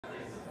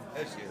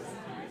There she is.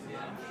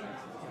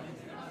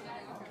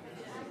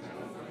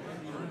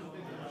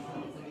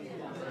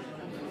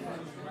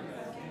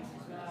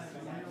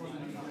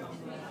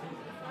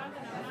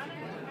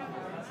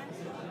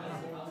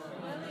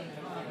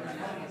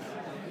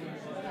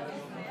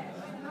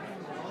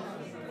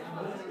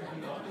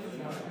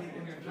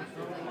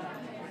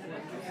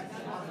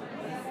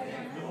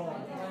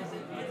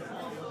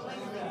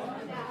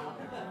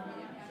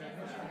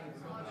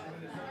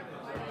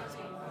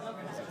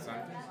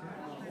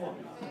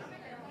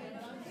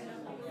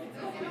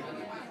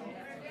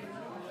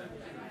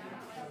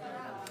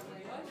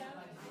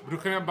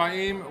 Bruchim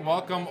Habayim,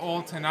 welcome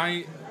all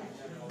tonight.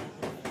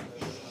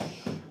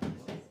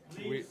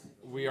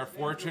 We are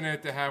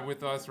fortunate to have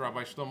with us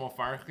Rabbi Shlomo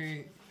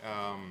Farhi.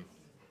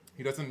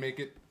 He doesn't make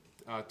it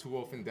too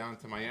often down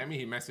to Miami.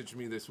 He messaged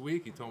me this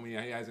week. He told me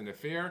he has an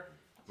affair.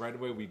 Right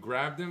away we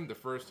grabbed him the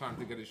first time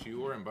to get a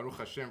shiur, and Baruch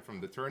Hashem from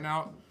the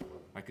turnout.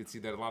 I could see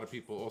that a lot of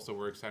people also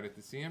were excited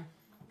to see him.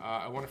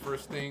 I want to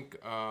first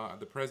thank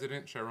the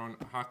president, Sharon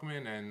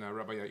Hackman, and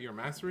Rabbi Yair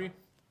Masri,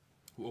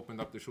 who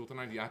opened up the shul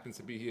tonight. He happens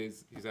to be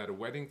he's at a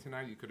wedding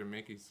tonight. He couldn't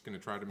make it. He's going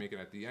to try to make it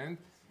at the end.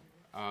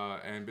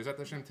 And B'ezrat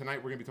Hashem, tonight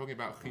we're going to be talking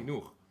about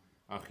chinuch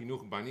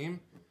banim.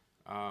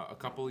 A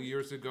couple of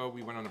years ago,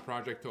 we went on a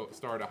project to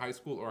start a high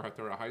school, or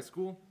HaTorah High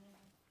School,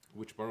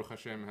 which Baruch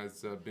Hashem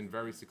has been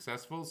very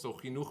successful. So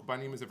chinuch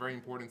banim is a very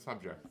important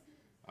subject.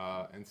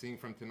 And seeing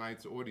from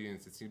tonight's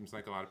audience, it seems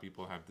like a lot of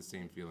people have the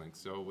same feeling.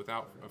 So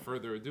without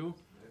further ado,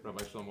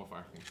 Rabbi Shlomo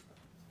Farhi.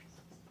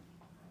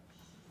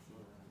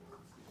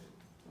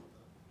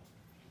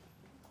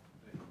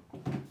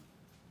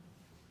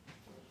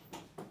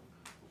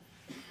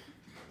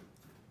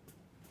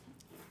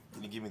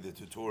 Can you give me the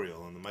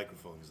tutorial on the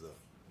microphones, though?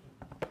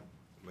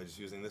 Am I just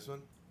using this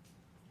one?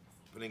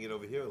 Putting it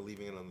over here or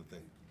leaving it on the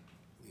thing?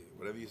 Yeah,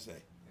 whatever you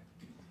say.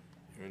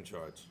 You're in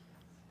charge.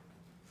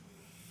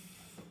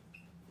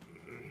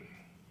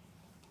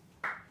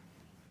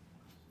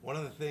 One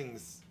of the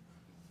things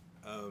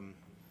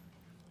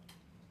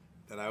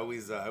that I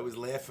always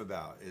laugh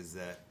about is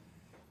that,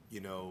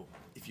 you know,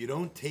 if you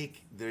don't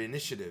take the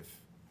initiative,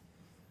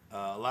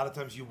 a lot of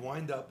times you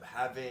wind up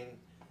having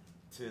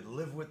to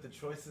live with the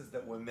choices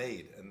that were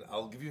made. And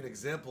I'll give you an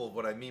example of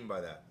what I mean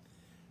by that.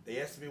 They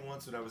asked me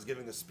once when I was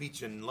giving a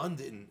speech in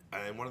London,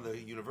 in one of the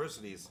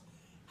universities,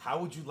 how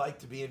would you like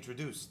to be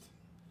introduced?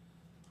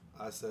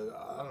 I said,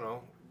 I don't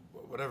know,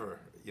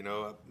 whatever. You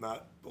know, I'm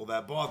not all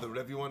that bothered,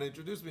 whatever you want to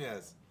introduce me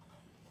as.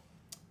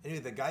 Anyway,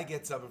 the guy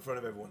gets up in front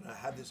of everyone. I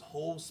had this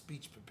whole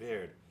speech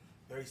prepared.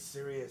 Very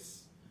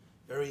serious,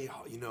 very,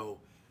 you know,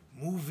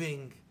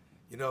 moving.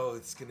 You know,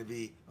 it's going to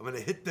be, I'm going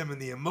to hit them in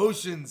the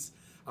emotions.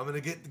 I'm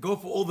going to go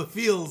for all the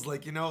feels,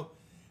 like, you know.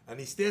 And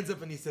he stands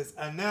up and he says,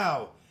 and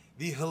now,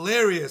 the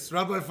hilarious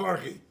Rabbi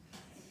Farhi.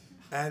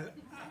 And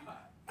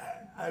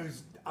I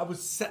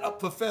was set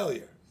up for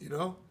failure, you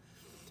know.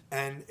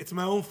 And it's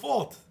my own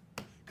fault.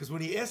 Because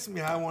when he asked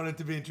me how I wanted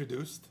to be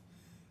introduced,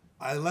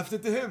 I left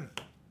it to him.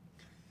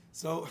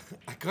 So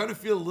I kind of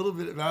feel a little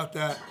bit about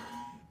that,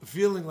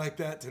 feeling like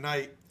that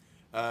tonight.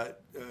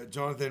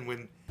 Jonathan,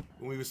 when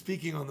we were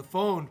speaking on the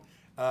phone,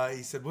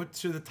 he said, what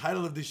should the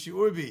title of the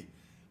shiur be?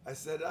 I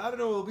said, I don't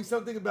know, it'll be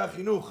something about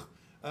chinuch.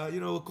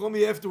 You know, call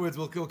me afterwards,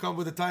 we'll come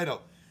with a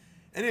title.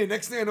 Anyway,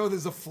 next thing I know,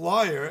 there's a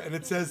flyer, and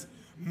it says,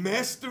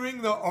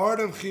 Mastering the Art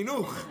of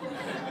Chinuch.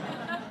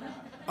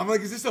 I'm like,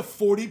 is this a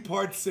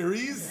 40-part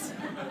series?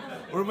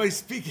 Or am I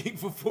speaking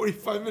for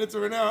 45 minutes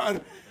or an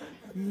hour?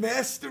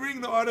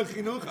 Mastering the Art of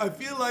Chinuch, I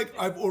feel like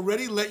I've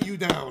already let you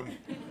down.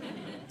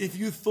 If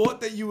you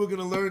thought that you were going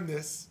to learn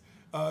this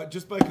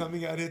just by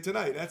coming out here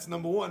tonight. That's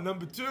number one.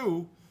 Number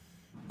two,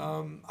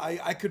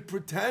 I could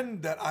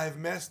pretend that I've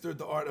mastered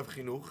the art of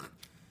chinuch.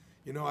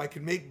 You know, I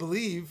can make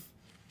believe,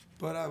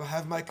 but I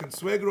have my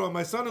consuegro and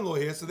my son-in-law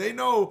here, so they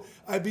know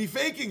I'd be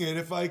faking it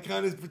if I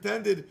kind of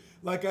pretended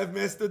like I've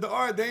mastered the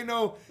art. They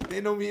know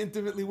me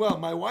intimately well.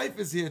 My wife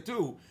is here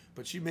too,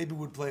 but she maybe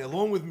would play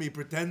along with me,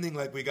 pretending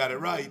like we got it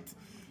right,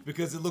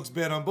 because it looks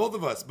bad on both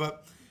of us.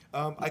 But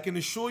I can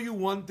assure you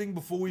one thing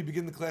before we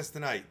begin the class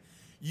tonight.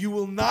 You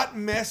will not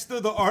master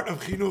the art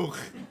of chinuch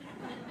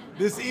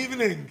this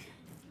evening.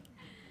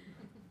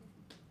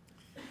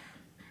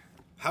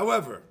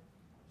 However,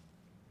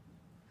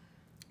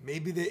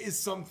 maybe there is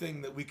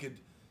something that we could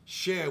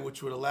share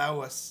which would allow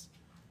us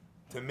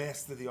to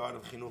master the art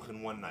of chinuch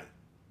in one night.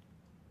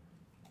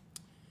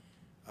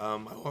 I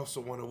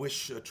also want to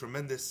wish a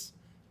tremendous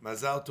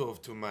mazal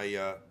tov to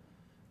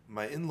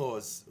my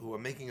in-laws who are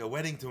making a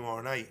wedding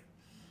tomorrow night.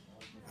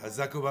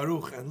 Hazaku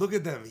Baruch. And look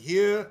at them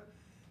here,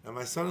 and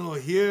my son-in-law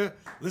here,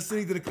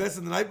 listening to the class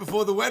the night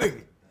before the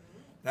wedding.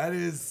 That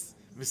is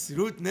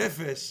Mesirut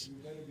Nefesh,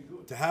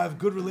 to have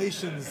good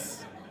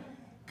relationships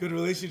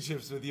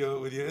with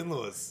your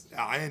in-laws.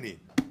 Ayani.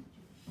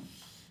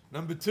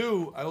 Number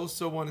two, I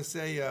also want to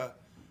say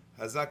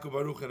Hazaku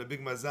Baruch and a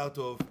big mazal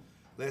tov.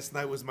 Last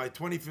night was my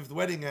 25th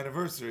wedding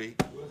anniversary.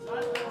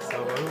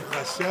 So Baruch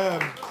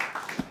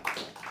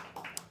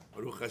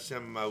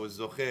Hashem, I was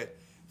zocheh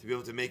to be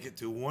able to make it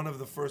to one of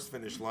the first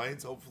finish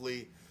lines.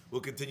 Hopefully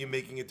we'll continue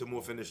making it to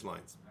more finish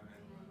lines.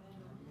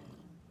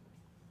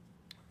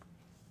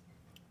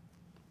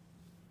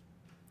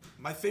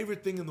 My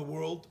favorite thing in the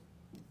world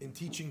in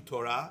teaching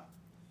Torah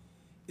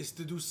is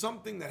to do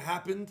something that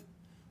happened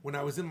when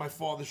I was in my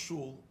father's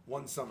shul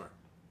one summer.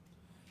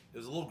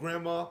 There's a little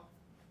grandma,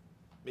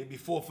 maybe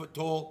 4 foot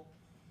tall.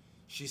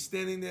 She's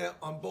standing there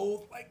on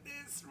both like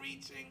this,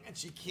 reaching, and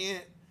she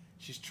can't.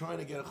 She's trying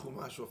to get a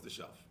chumash off the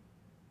shelf.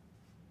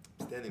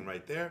 Standing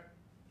right there.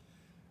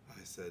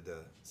 I said,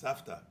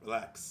 Safta,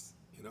 relax.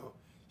 You know,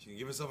 she can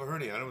give herself a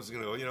hernia. I don't know what's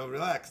going to go,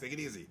 relax, take it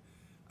easy.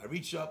 I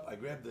reach up, I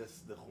grab the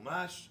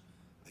chumash,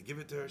 I give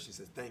it to her. She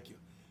says, thank you.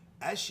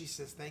 As she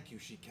says thank you,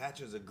 she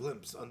catches a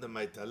glimpse under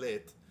my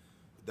talit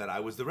that I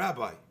was the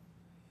rabbi.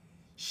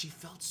 She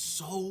felt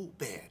so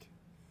bad.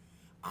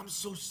 I'm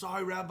so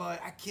sorry, Rabbi.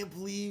 I can't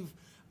believe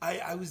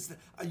I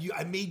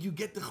made you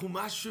get the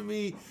chumash for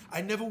me.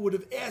 I never would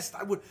have asked.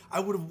 I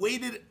would have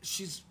waited.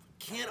 She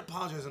can't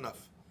apologize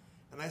enough.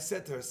 And I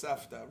said to her,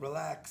 Safta,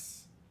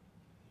 relax.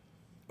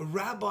 A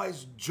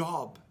rabbi's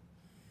job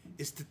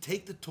is to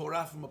take the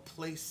Torah from a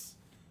place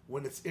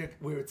where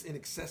it's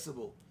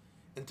inaccessible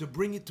and to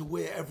bring it to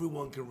where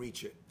everyone can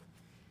reach it.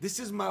 This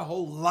is my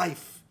whole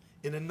life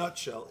in a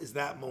nutshell, is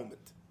that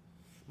moment.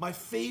 My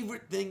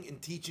favorite thing in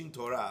teaching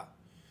Torah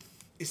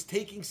is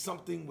taking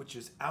something which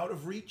is out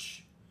of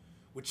reach,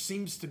 which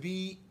seems to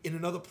be in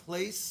another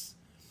place.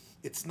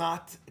 It's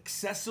not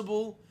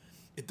accessible.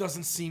 It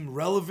doesn't seem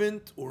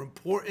relevant or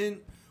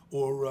important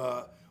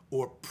or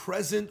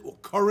present or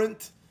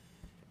current.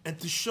 And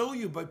to show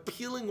you by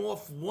peeling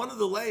off one of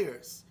the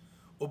layers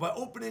or by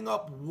opening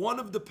up one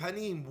of the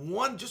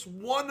panim, just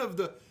one of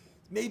the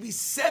maybe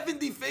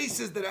 70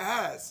 faces that it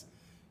has,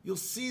 you'll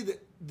see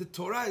that the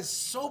Torah is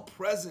so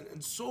present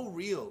and so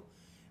real.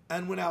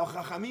 And when our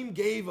Chachamim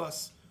gave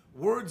us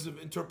words of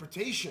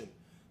interpretation,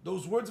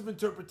 those words of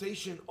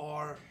interpretation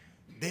are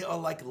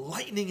like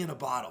lightning in a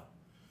bottle.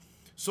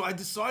 So I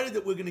decided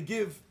that we're going to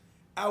give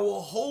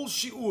our whole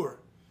shiur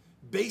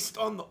based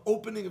on the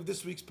opening of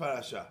this week's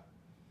parasha.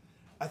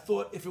 I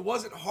thought if it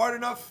wasn't hard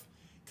enough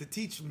to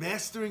teach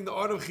mastering the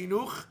art of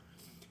chinuch,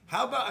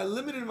 how about I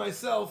limited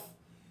myself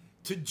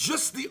to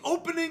just the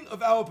opening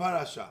of our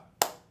parasha.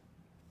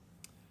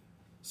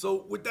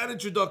 So with that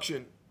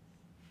introduction,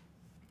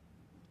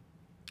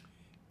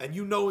 and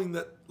you knowing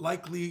that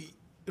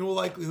in all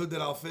likelihood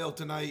that I'll fail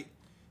tonight,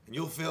 and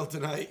you'll fail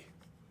tonight,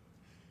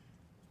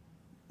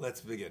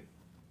 let's begin.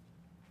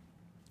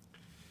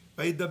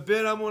 God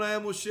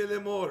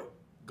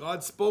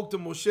spoke to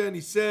Moshe and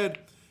he said,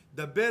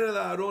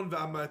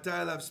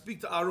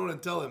 speak to Aaron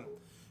and tell him,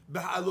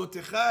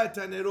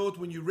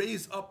 when you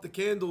raise up the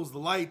candles, the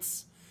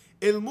lights,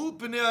 they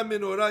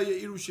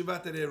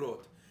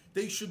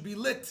should be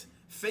lit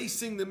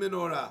facing the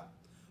menorah.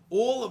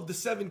 All of the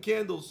 7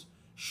 candles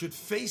should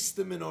face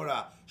the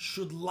menorah,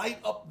 should light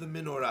up the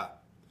menorah.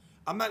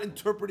 I'm not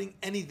interpreting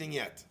anything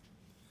yet.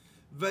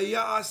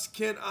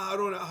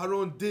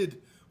 Aaron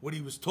did what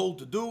he was told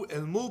to do.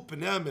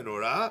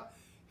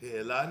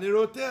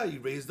 He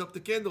raised up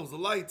the candles, the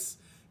lights.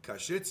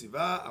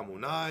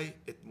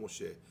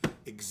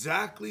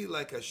 Exactly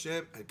like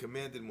Hashem had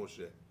commanded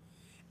Moshe.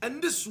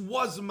 And this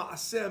was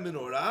Ma'aseh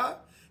Menorah.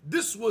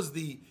 This was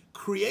the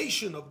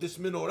creation of this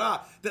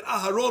menorah that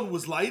Aharon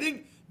was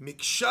lighting.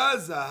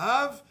 Miksha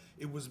Zahav.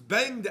 It was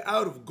banged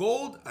out of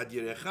gold. Ad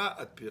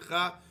Yerecha Ad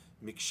Pircha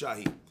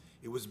Mikshahi.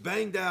 It was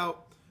banged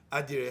out.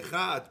 Ad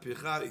Yerecha Ad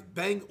Pircha. It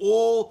banged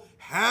all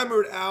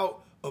hammered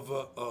out of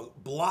a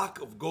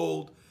block of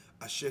gold.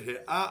 Asher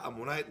He'ah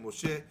Amonai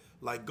Moshe.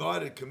 Like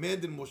God had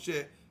commanded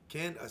Moshe.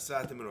 Ken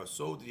Asat Menorah.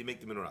 So did he make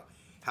the menorah.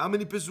 How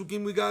many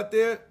Pesukim we got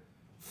there?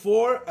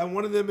 4, and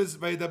one of them is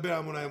Vayidaber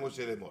Amonai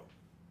Moshe Lemor.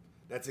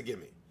 That's a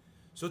gimme.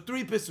 So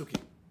 3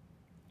 Pesukim.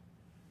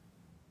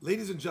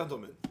 Ladies and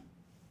gentlemen,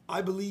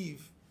 I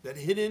believe that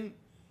hidden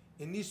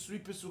in these 3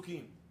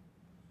 Pesukim,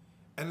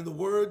 and in the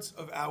words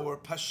of our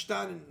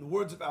Pashtan, in the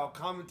words of our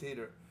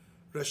commentator,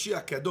 Rashi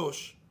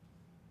HaKadosh,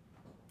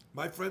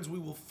 my friends, we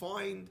will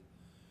find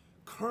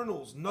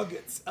kernels,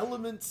 nuggets,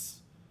 elements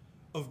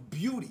of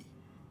beauty,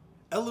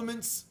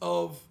 elements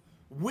of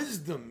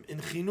wisdom in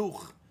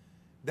chinuch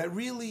that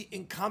really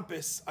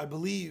encompass, I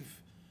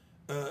believe,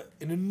 an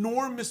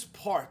enormous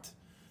part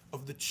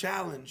of the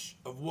challenge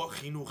of what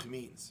chinuch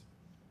means.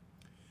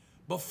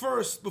 But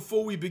first,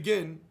 before we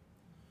begin,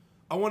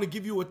 I want to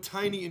give you a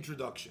tiny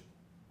introduction.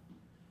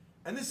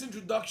 And this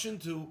introduction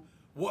to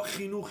what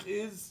chinuch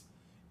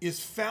is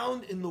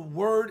found in the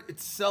word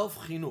itself,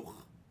 chinuch.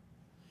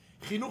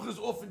 Chinuch is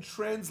often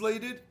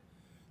translated,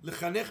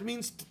 lechanech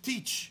means to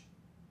teach.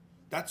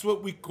 That's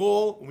what we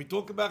call, when we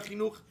talk about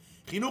chinuch,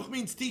 chinuch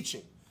means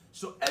teaching.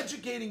 So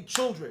educating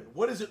children,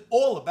 what is it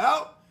all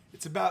about?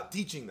 It's about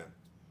teaching them.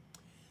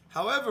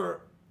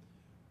 However,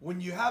 when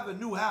you have a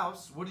new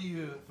house, what do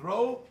you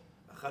throw?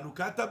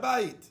 Chanukat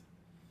habayit.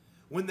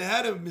 When they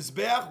had a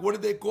mizbeach, what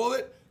did they call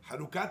it?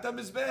 Chanukat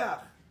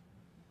mizbeach.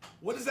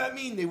 What does that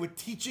mean? They were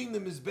teaching the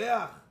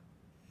mizbeach.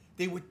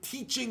 They were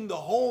teaching the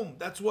home.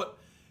 That's what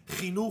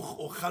chinuch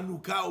or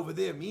Chanukah over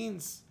there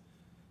means.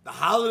 The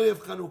holiday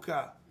of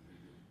Chanukah.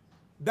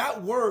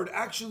 that word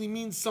actually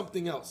means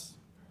something else.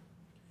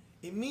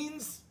 It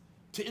means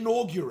to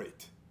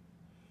inaugurate,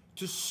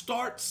 to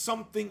start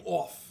something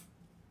off.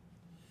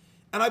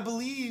 And I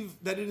believe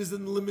that it is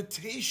in the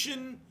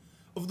limitation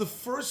of the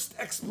first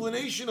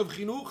explanation of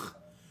chinuch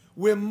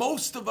where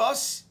most of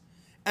us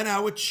and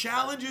our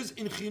challenges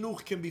in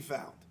chinuch can be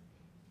found.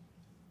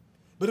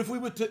 But if we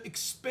were to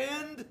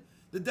expand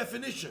the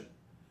definition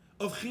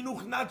of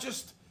chinuch, not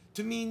just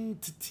to mean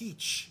to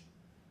teach,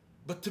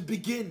 but to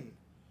begin,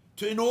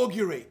 to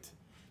inaugurate,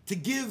 to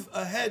give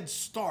a head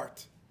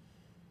start,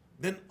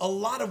 then a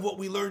lot of what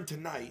we learn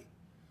tonight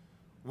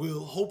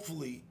will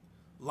hopefully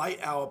light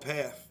our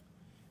path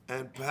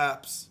and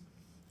perhaps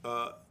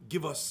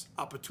give us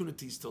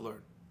opportunities to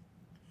learn.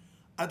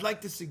 I'd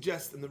like to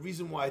suggest, and the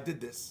reason why I did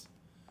this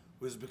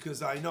was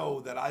because I know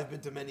that I've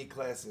been to many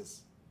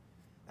classes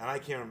and I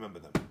can't remember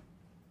them.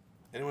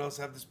 Anyone else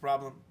have this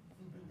problem?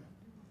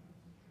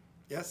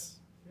 Yes?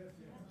 Yes.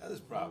 Have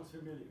this problem.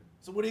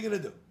 So what are you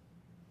going to do?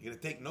 You're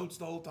going to take notes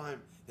the whole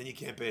time, then you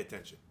can't pay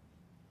attention.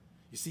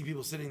 You see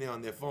people sitting there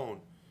on their phone,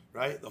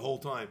 right, the whole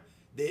time.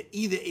 They're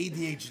either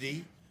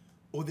ADHD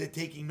or they're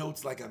taking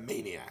notes like a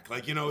maniac.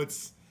 Like,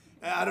 it's,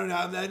 I don't know,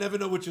 I never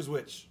know which is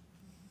which.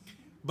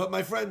 But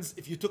my friends,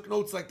 if you took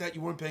notes like that,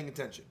 you weren't paying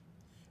attention.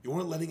 You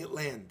weren't letting it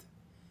land.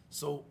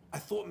 So I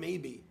thought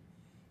maybe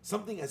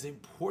something as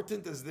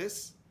important as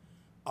this,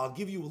 I'll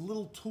give you a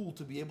little tool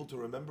to be able to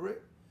remember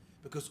it,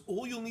 because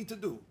all you'll need to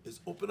do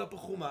is open up a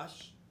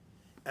Chumash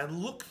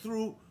and look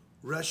through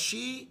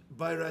Rashi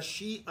by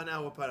Rashi on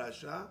our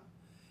parasha,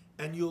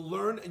 and you'll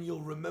learn and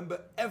you'll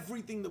remember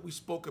everything that we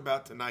spoke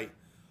about tonight,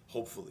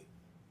 hopefully.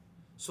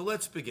 So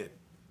let's begin.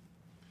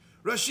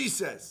 Rashi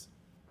says,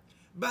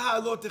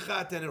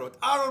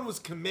 Aaron was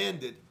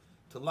commanded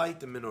to light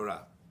the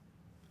menorah.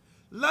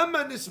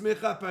 Lama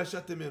nismecha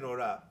parashat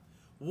menorah.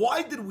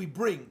 Why did we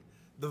bring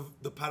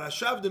the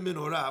parasha of the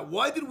menorah?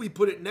 Why did we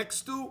put it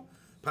next to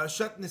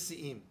Parashat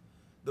Nesi'im,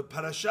 the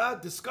parasha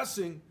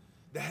discussing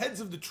the heads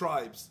of the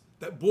tribes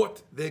that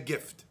brought their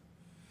gift?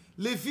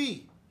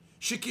 Levi,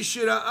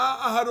 shekishira'a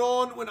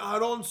Aharon, when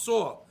Aharon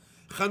saw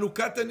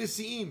Chanukat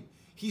Nesi'im,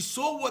 he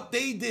saw what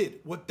they did,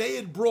 what they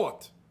had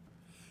brought.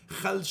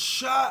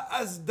 Chalsha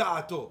az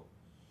da'ato.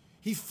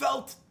 He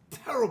felt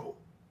terrible.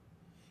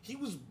 He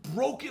was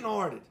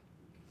brokenhearted.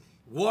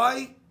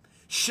 Why?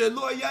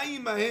 Shelo haya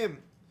imahem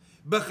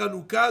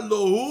b'Chanukah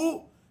lo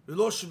hu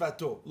v'lo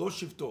shvato, lo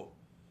shivto.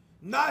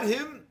 Not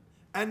him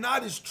and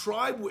not his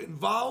tribe were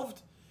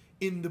involved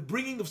in the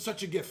bringing of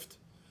such a gift.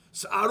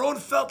 So Aaron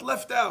felt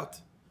left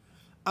out.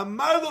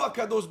 Amar lo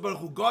HaKadosh Baruch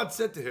Hu, God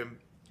said to him,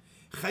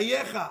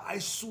 Chayecha, I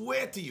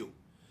swear to you,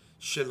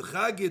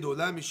 Shelcha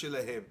gedola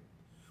mishelahem.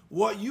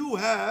 What you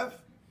have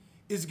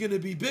is going to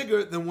be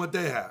bigger than what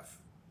they have.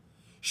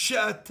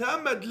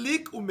 She'ata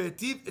madlik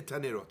umetiv et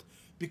hanerot.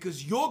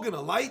 Because you're going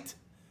to light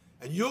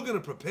and you're going to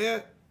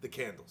prepare the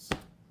candles.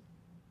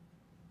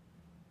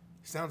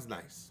 Sounds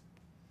nice.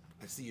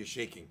 I see you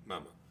shaking,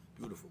 Mama.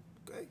 Beautiful.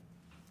 Okay?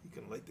 You're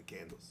going to light the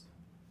candles.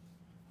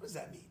 What does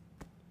that mean?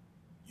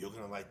 You're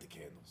going to light the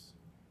candles.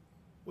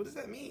 What does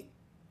that mean?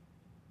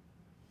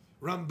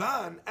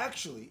 Ramban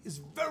actually is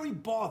very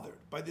bothered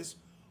by this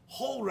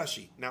whole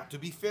Rashi. Now, to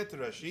be fair to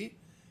Rashi,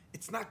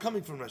 it's not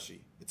coming from Rashi.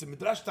 It's a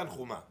Midrash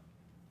Tanchuma.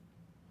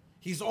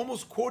 He's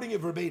almost quoting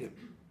it verbatim.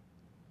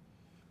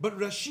 But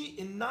Rashi,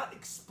 in not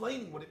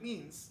explaining what it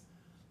means,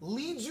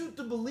 leads you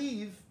to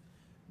believe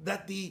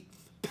that the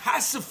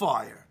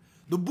pacifier,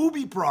 the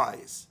booby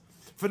prize,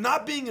 for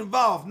not being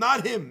involved,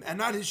 not him and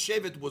not his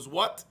shevet, was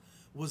what?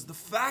 Was the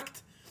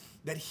fact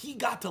that he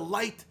got to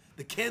light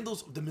the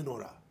candles of the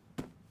menorah.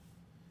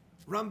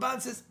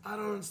 Ramban says, I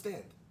don't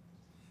understand.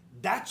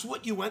 That's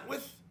what you went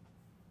with?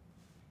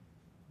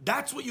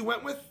 That's what you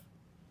went with?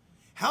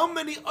 How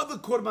many other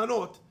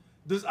korbanot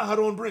does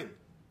Aharon bring?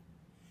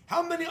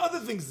 How many other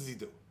things does he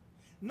do?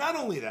 Not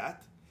only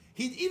that,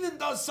 he even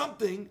does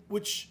something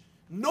which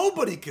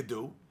nobody could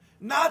do,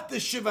 not the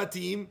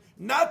Shivatim,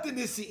 not the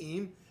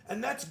Nisi'im,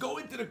 and that's go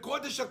into the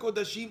Kodesh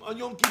HaKodashim on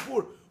Yom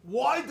Kippur.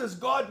 Why does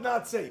God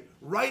not say,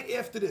 right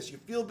after this, you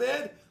feel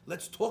bad?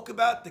 Let's talk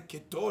about the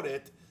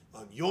Ketoret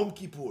on Yom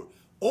Kippur.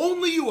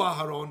 Only you,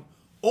 Aharon,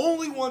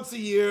 only once a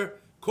year,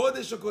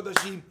 Kodesh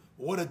HaKodashim,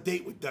 what a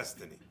date with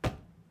destiny.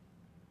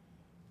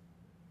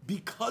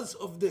 Because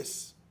of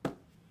this,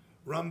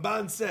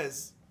 Ramban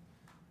says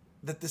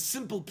that the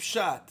simple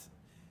pshat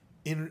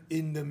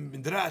in the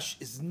Midrash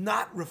is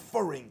not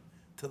referring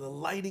to the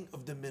lighting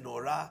of the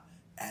menorah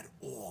at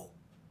all.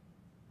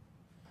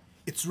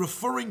 It's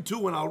referring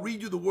to, and I'll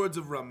read you the words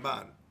of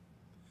Ramban.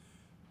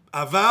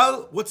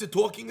 Aval, what's it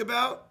talking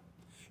about?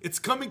 It's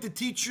coming to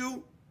teach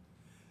you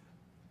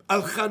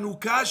Al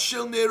Chanukah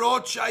shel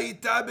nerot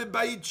shayita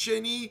bebayit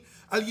sheni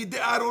al yidei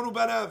Aaron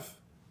ubanav.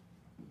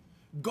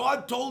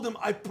 God told him,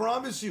 I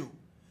promise you,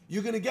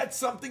 you're going to get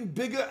something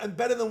bigger and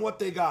better than what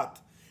they got.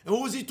 And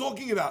what was he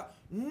talking about?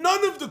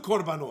 None of the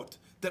korbanot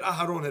that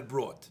Aharon had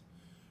brought.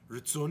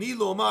 Ritzoni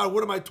lomar,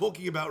 what am I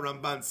talking about?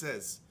 Ramban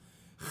says,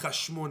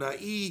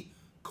 Chashmonai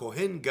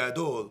kohen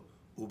gadol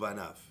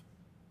ubanav.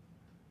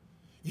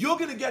 you're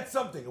going to get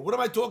something. And what am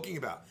I talking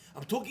about?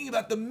 I'm talking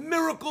about the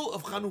miracle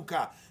of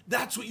Chanukah.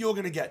 That's what you're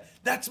going to get.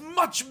 That's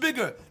much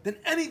bigger than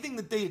anything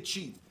that they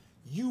achieved.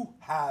 You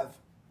have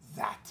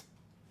that.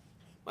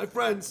 My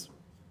friends,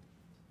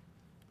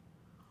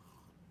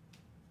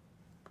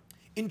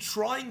 in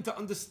trying to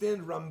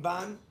understand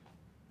Ramban,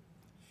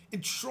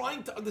 in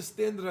trying to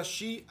understand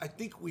Rashi, I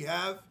think we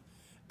have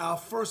our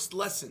first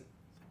lesson,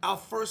 our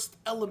first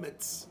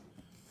elements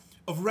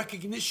of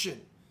recognition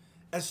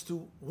as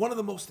to one of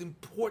the most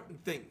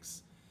important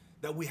things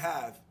that we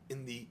have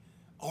in the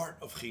art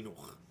of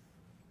chinuch.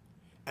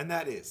 And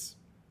that is,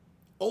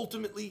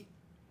 ultimately,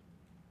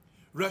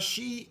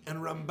 Rashi and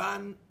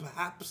Ramban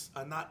perhaps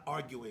are not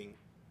arguing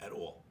at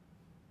all.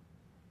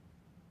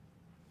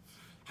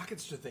 How can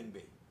such a thing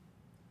be?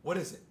 What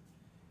is it?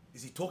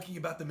 Is he talking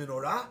about the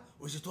menorah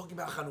or is he talking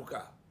about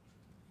Chanukah?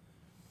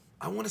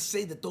 I want to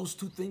say that those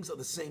two things are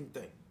the same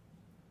thing.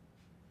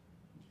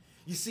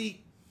 You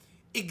see,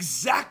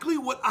 exactly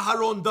what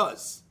Aharon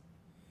does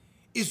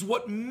is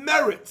what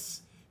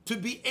merits to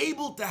be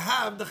able to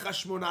have the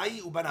Chashmonai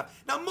Ubanav.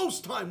 Now,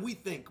 most time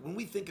when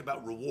we think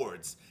about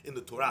rewards in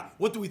the Torah,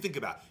 what do we think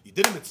about? You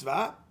did a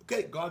mitzvah,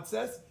 okay, God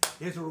says,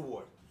 here's a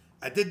reward.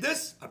 I did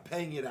this, I'm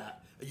paying you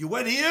that. You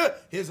went here,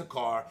 here's a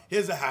car,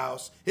 here's a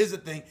house, here's a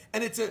thing.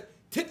 And it's a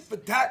tit for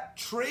tat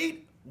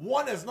trade.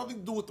 One has nothing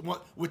to do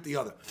with the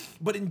other.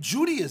 But in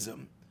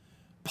Judaism,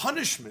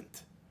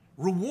 punishment,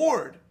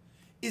 reward,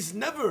 is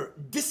never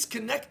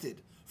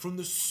disconnected from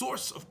the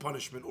source of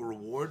punishment or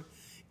reward.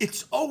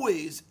 It's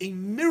always a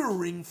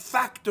mirroring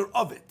factor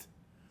of it.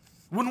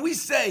 When we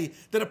say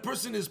that a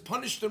person is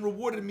punished and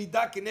rewarded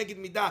midah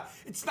keneged midah,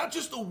 it's not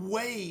just a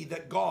way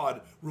that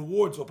God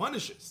rewards or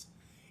punishes.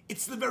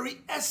 It's the very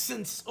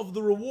essence of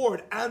the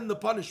reward and the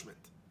punishment.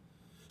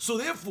 So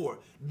therefore,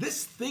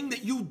 this thing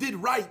that you did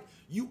right,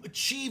 you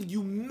achieved,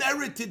 you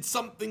merited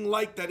something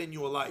like that in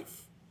your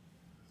life.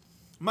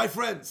 My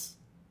friends,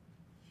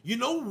 you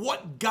know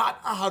what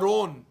got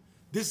Aharon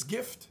this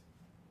gift?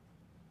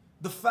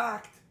 The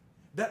fact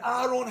that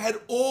Aharon had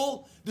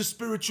all the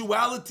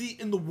spirituality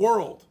in the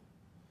world.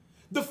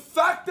 The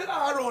fact that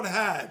Aharon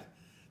had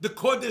the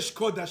Kodesh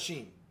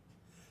Kodashim.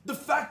 The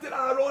fact that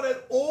Aharon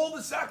had all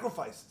the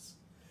sacrifices.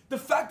 The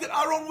fact that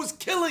Aharon was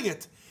killing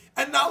it.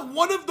 And not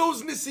one of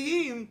those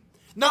Nisi'im,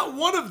 not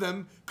one of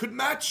them could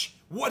match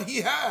what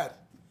he had.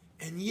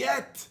 And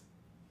yet,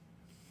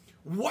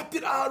 what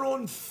did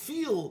Aharon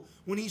feel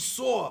when he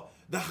saw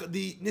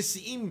the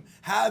Nisi'im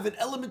have an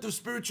element of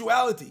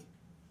spirituality?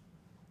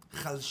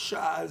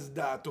 Chalshaz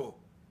da'ato.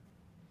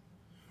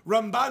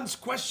 Ramban's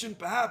question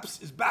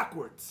perhaps is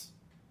backwards.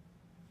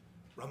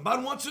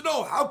 Ramban wants to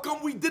know, how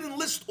come we didn't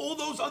list all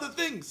those other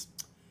things?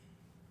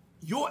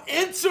 Your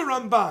answer,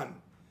 Ramban,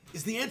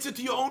 is the answer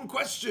to your own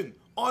question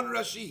on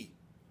Rashi.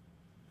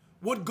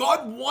 What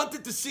God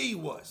wanted to see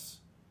was,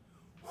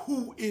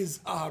 who is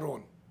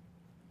Aharon?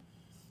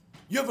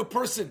 You have a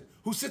person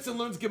who sits and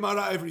learns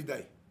Gemara every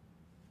day.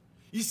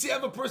 You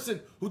have a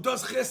person who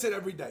does chesed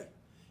every day.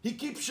 He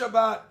keeps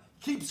Shabbat,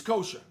 keeps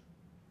kosher.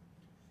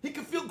 He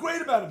can feel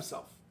great about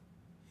himself.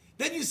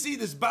 Then you see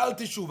this Baal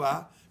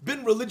Teshuvah,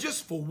 been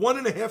religious for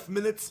 1.5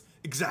 minutes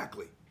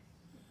exactly.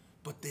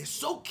 But they're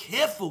so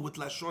careful with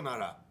Lashon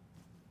Hara.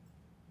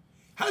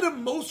 How do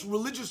most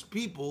religious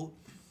people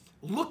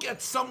look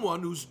at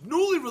someone who's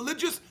newly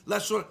religious,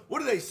 Lashon, what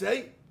do they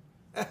say?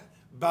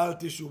 Baal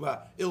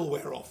Teshuvah, it'll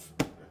wear off.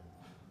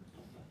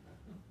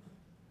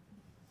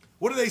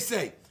 What do they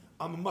say?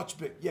 I'm a much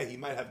big, yeah, he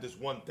might have this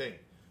one thing,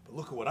 but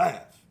look at what I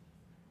have.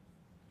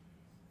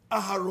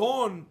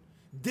 Aharon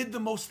did the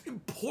most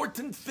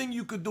important thing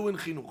you could do in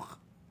chinuch.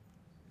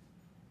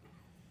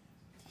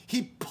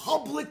 He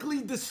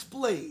publicly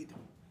displayed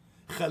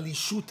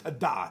Chalishut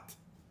Hadat.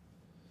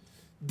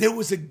 There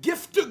was a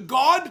gift to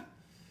God.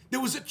 There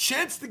was a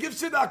chance to give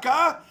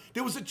tzedakah.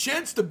 There was a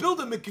chance to build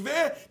a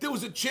mikveh. There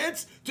was a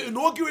chance to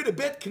inaugurate a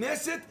Bet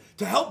Knesset,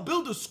 to help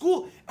build a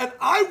school. And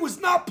I was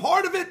not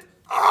part of it.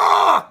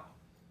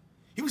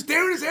 He was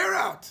tearing his hair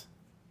out.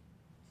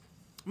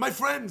 My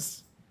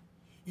friends,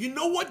 you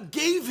know what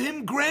gave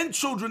him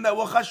grandchildren that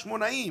were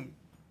Chashmonaim?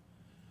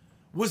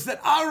 Was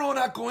that Aaron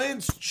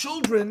HaKohen's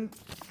children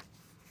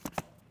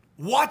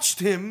watched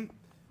him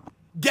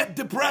get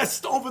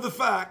depressed over the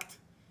fact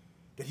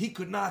that he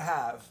could not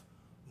have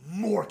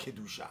more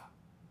Kedusha.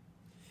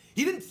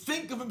 He didn't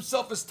think of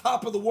himself as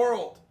top of the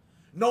world.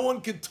 No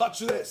one can touch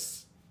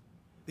this.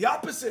 The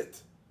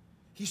opposite.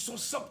 He saw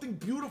something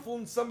beautiful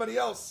in somebody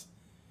else,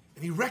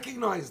 and he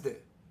recognized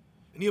it,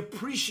 and he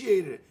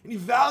appreciated it, and he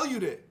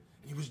valued it,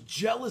 and he was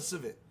jealous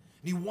of it,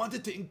 and he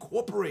wanted to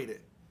incorporate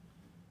it.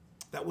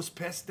 That was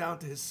passed down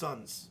to his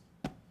sons,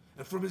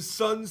 and from his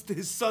sons to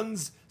his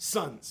sons'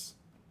 sons,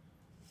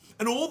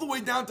 and all the way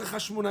down to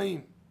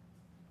Chashmonaim.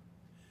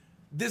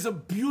 There's a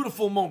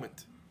beautiful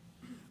moment.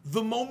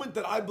 The moment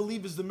that I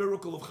believe is the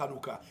miracle of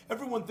Chanukah.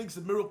 Everyone thinks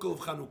the miracle of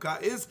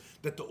Chanukah is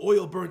that the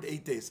oil burned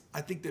 8 days.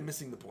 I think they're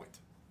missing the point.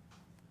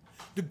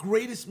 The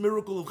greatest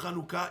miracle of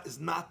Chanukah is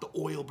not the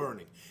oil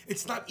burning.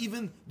 It's not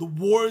even the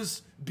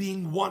wars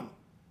being won.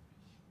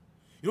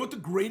 You know what the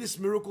greatest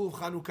miracle of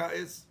Chanukah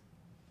is?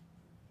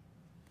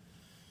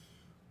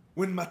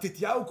 When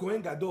Matityahu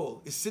Kohen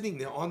Gadol is sitting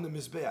there on the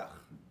Mizbeach,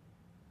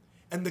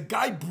 and the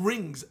guy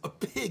brings a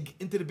pig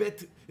into the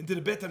Bet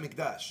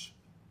HaMikdash,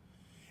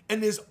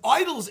 and there's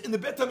idols in the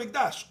Bet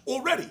HaMikdash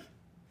already,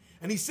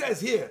 and he says,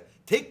 here,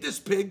 take this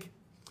pig,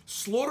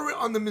 slaughter it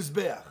on the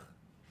Mizbeach.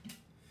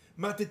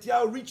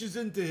 Matityahu reaches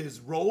into his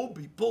robe,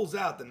 he pulls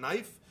out the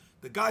knife,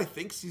 the guy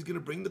thinks he's going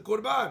to bring the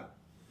Korban.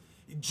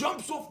 He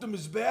jumps off the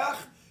Mizbeach,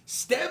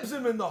 stabs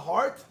him in the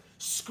heart,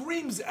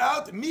 screams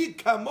out, Mi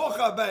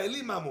kamocha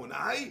ba'elim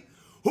amonai,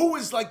 who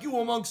is like you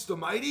amongst the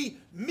mighty?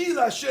 Mi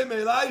Lashem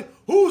elai,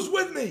 who's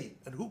with me?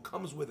 And who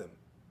comes with him?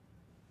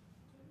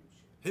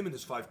 Him and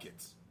his 5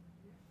 kids.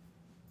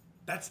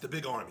 That's the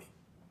big army.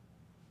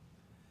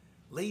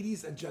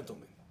 Ladies and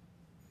gentlemen,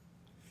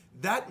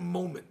 that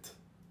moment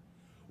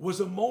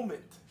was a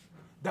moment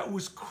that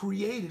was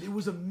created. It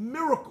was a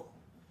miracle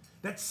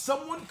that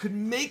someone could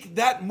make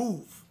that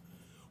move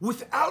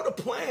without a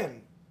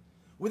plan,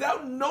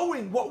 without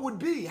knowing what would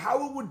be,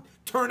 how it would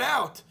turn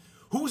out,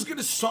 who was going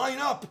to sign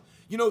up.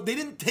 You know, they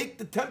didn't take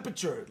the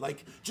temperature,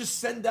 like just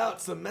send out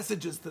some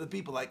messages to the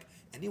people like,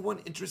 anyone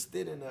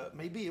interested in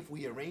maybe if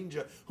we arrange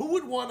who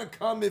would want to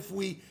come if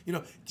we,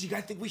 do you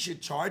guys think we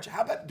should charge?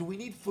 How about, do we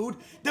need food?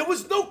 There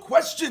was no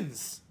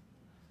questions.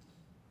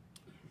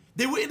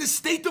 They were in a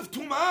state of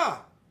tumah.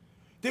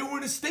 They were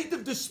in a state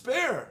of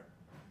despair.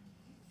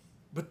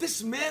 But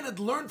this man had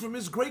learned from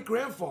his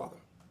great-grandfather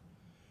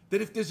that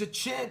if there's a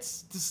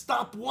chance to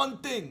stop one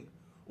thing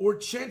or a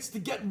chance to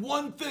get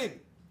one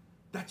thing,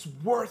 that's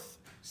worth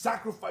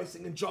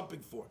sacrificing and jumping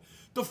for.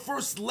 The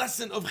first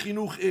lesson of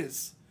chinuch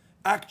is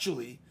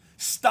actually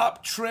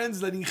stop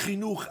translating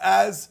chinuch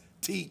as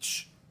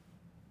teach.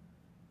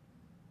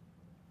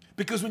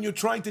 Because when you're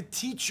trying to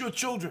teach your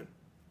children,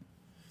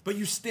 but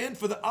you stand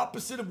for the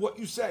opposite of what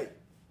you say,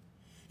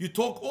 you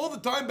talk all the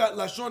time about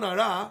lashon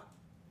hara,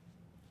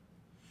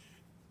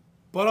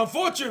 but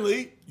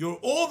unfortunately, you're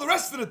all the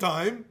rest of the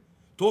time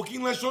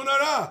talking lashon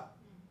hara.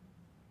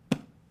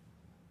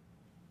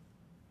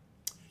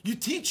 You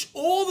teach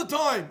all the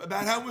time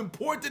about how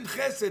important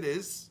chesed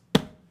is,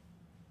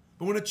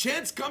 but when a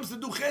chance comes to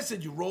do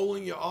chesed, you're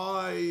rolling your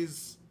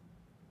eyes.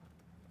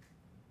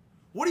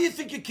 What do you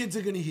think your kids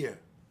are going to hear?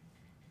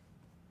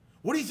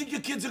 What do you think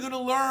your kids are going to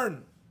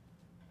learn?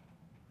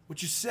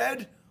 What you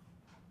said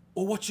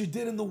or what you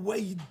did and the way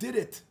you did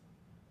it?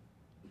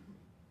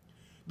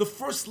 The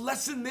first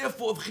lesson,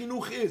 therefore, of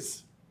chinuch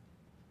is,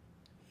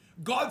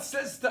 God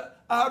says to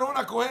Aaron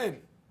HaKohen,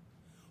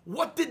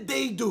 what did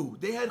they do?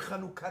 They had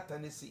Chanukat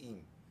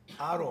HaNesi'im.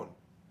 Aaron,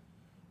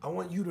 I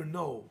want you to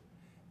know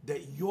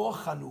that your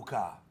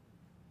Chanukah,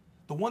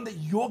 the one that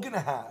you're going to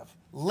have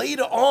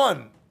later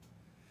on,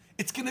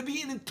 it's going to be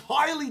an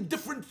entirely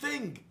different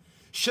thing.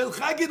 Shel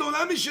Chagid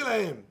Olam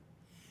Shelahem.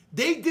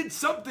 They did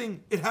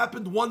something, it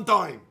happened one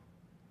time.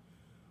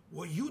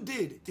 What you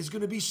did is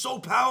going to be so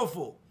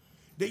powerful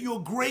that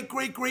your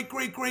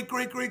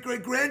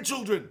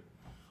great-great-great-great-great-great-great-great-grandchildren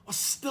are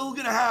still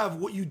going to have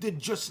what you did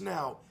just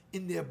now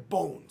in their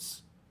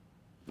bones.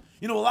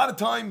 A lot of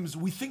times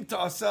we think to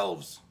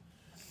ourselves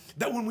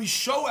that when we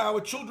show our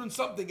children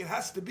something, it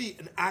has to be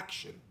an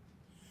action.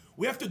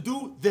 We have to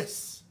do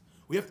this.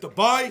 We have to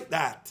buy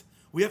that.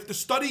 We have to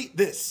study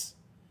this.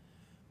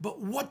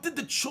 But what did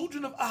the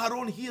children of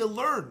Aaron here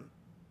learn?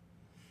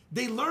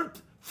 They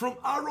learned from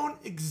Aaron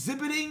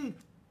exhibiting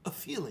a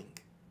feeling.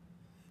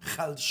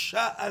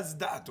 Chalsha az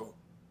da'ato.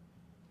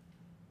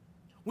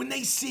 When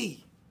they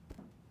see,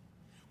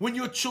 when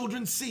your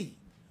children see,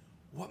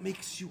 what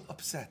makes you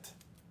upset?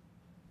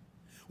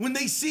 When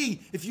they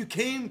see, if you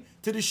came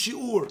to the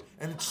shiur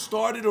and it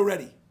started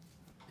already,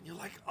 and you're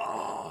like,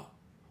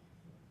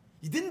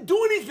 you didn't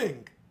do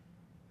anything.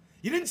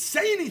 You didn't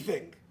say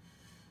anything.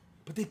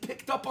 But they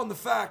picked up on the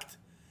fact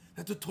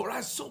that the Torah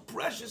is so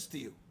precious to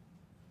you.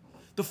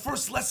 The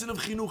first lesson of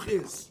chinuch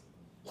is,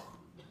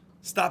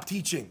 stop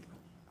teaching.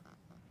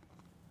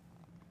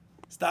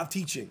 Stop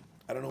teaching.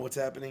 I don't know what's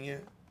happening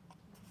here,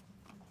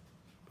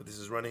 but this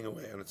is running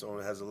away on its own.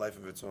 It has a life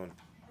of its own.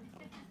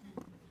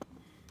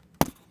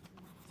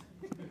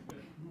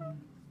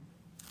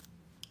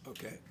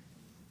 Okay.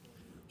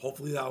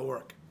 Hopefully that'll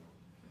work.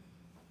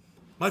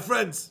 My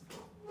friends,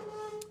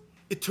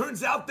 it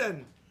turns out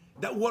then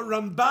that what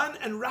Ramban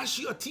and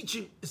Rashi are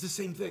teaching is the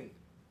same thing.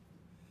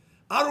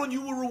 Aaron,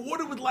 you were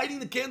rewarded with lighting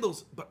the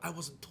candles, but I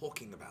wasn't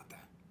talking about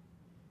that.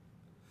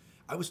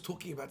 I was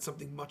talking about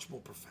something much more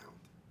profound.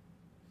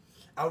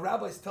 Our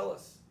rabbis tell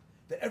us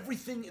that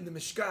everything in the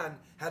Mishkan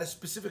had a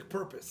specific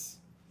purpose.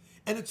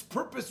 And its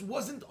purpose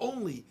wasn't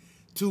only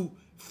to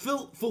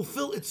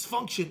fulfill its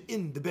function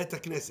in the Bet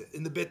HaKnesset,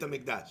 in the Bet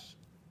HaMikdash.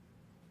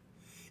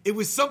 It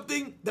was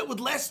something that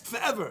would last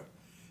forever.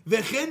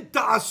 V'chen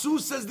ta'asu,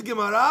 says the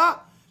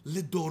Gemara,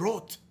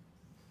 lidorot.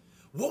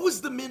 What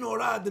was the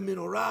menorah? The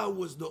menorah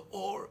was the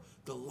or,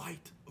 the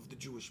light of the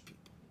Jewish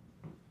people.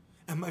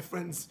 And my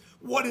friends,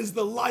 what is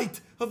the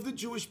light of the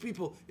Jewish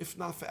people if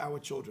not for our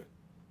children?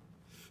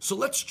 So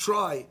let's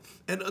try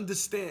and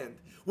understand.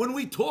 When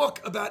we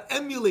talk about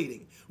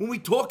emulating, when we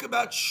talk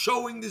about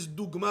showing this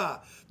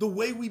dugma, the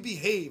way we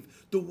behave,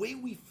 the way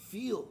we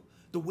feel,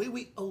 the way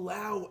we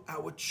allow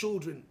our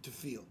children to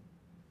feel.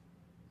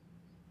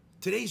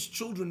 Today's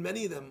children,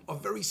 many of them, are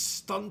very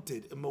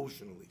stunted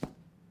emotionally.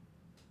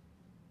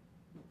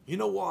 You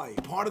know why?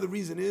 Part of the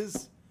reason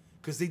is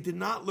because they did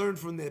not learn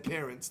from their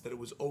parents that it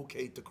was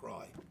okay to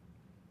cry.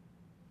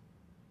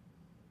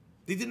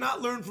 They did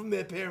not learn from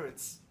their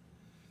parents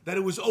that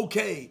it was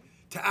okay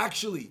to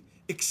actually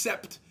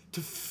accept,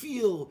 to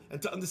feel,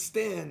 and to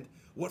understand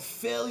what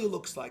failure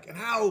looks like and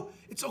how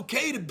it's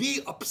okay to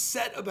be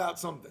upset about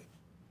something.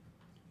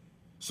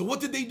 So what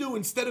did they do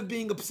instead of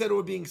being upset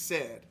or being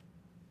sad?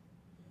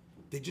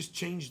 They just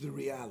changed the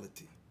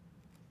reality.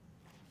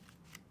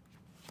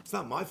 It's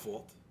not my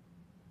fault.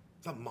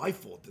 It's not my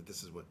fault that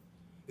this is what,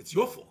 it's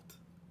your fault.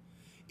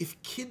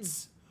 If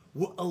kids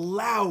were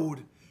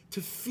allowed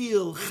to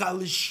feel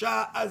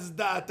chalisha az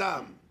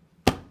da'atam,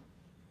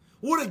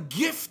 what a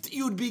gift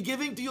you would be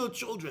giving to your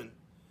children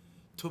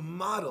to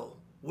model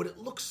what it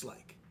looks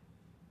like.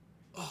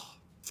 Oh,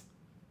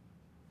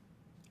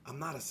 I'm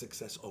not a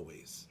success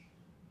always.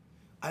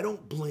 I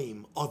don't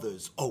blame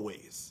others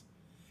always.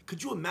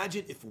 Could you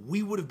imagine if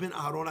we would have been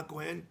Aharon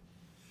HaKohen?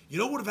 You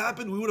know what would have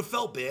happened? We would have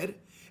felt bad.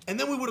 And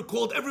then we would have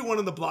called everyone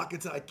on the block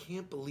and said, I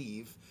can't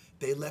believe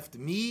they left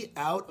me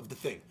out of the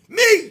thing.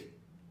 Me!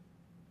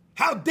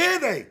 How dare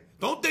they?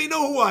 Don't they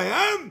know who I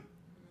am?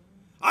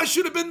 I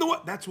should have been the one.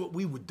 That's what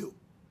we would do.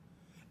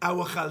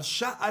 Our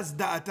chalsha az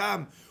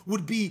da'atam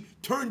would be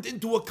turned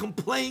into a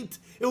complaint.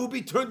 It would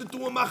be turned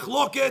into a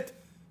machloket.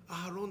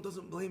 Aharon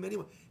doesn't blame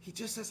anyone. He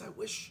just says, I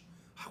wish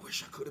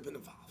I could have been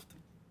involved.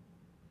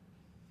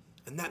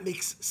 And that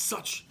makes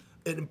such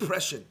an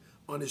impression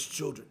on his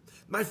children.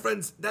 My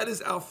friends, that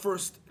is our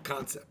first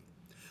concept.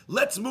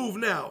 Let's move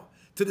now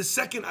to the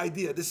second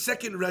idea, the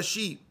second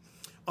Rashi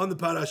on the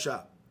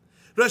parasha.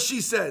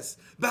 Rashi says,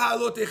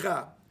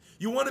 Ba'alotecha,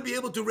 you want to be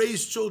able to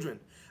raise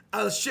children.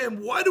 Al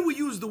Shem, why do we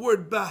use the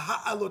word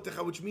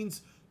Ba'alotecha, which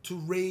means to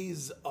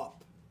raise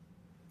up?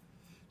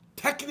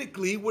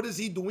 Technically, what is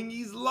he doing?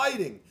 He's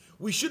lighting.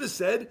 We should have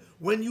said,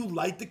 when you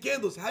light the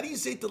candles. How do you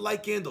say to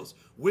light candles?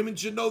 Women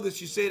should know this.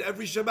 You say it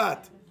every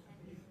Shabbat.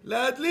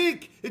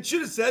 La'adlik. It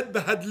should have said,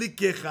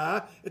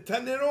 Ba'adlikecha et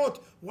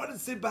hanerot. Why did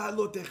it say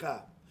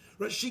Ba'alotecha?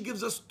 Rashi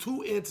gives us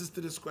two answers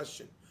to this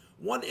question.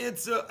 One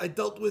answer I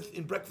dealt with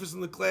in breakfast in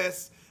the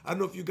class. I don't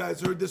know if you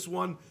guys heard this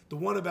one. The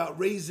one about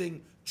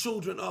raising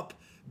children up,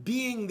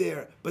 being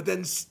there, but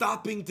then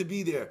stopping to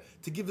be there,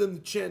 to give them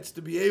the chance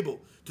to be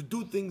able to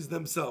do things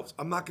themselves.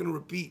 I'm not going to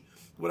repeat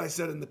what I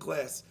said in the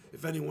class,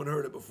 if anyone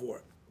heard it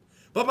before.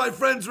 But my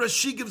friends,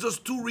 Rashi gives us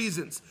two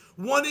reasons.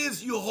 One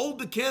is you hold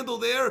the candle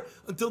there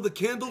until the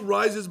candle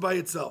rises by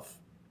itself.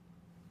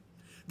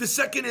 The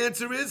second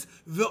answer is,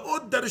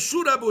 Ve'od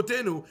darshu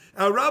rabotenu,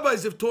 our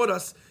rabbis have taught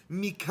us,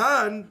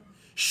 Mikan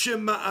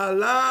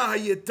shema'ala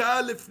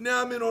hayeta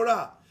lifnei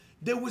menorah.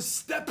 There was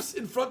steps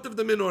in front of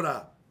the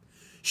menorah.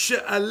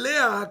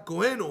 She'alea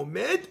kohen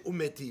omed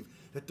umetiv.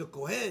 That the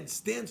kohen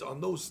stands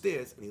on those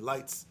stairs and he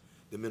lights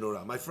the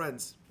menorah. My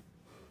friends,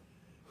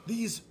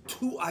 these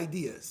two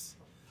ideas.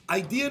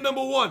 Idea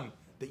number one,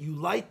 that you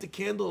light the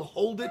candle,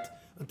 hold it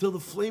until the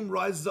flame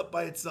rises up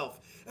by itself.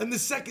 And the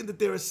second, that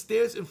there are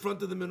stairs in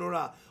front of the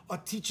menorah, are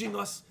teaching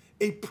us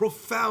a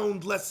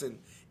profound lesson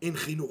in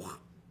chinuch.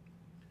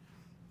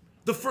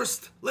 The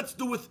first, let's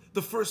do with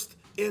the first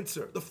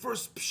answer, the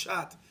first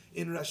pshat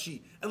in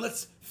Rashi, and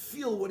let's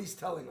feel what he's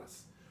telling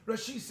us.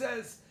 Rashi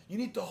says, you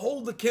need to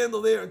hold the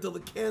candle there until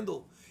the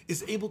candle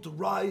is able to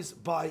rise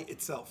by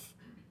itself.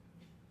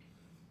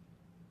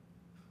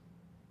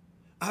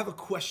 I have a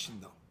question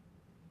though,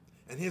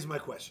 and here's my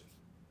question.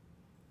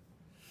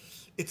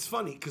 It's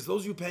funny, because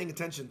those of you paying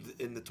attention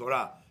in the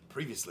Torah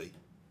previously,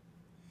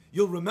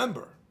 you'll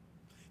remember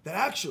that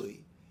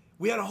actually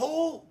we had a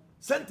whole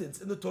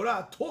sentence in the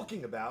Torah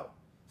talking about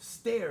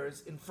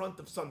stairs in front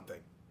of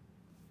something.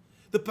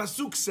 The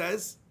pasuk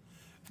says,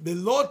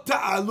 "V'lo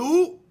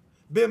ta'alu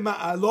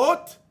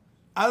b'ma'alot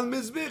al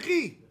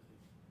mizbechi."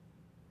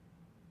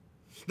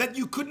 That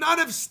you could not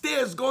have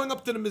stairs going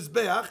up to the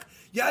mizbeach,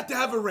 you had to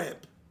have a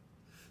ramp.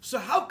 So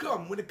how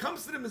come when it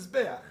comes to the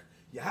mizbeach,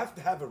 you have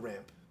to have a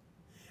ramp?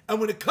 And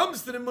when it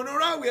comes to the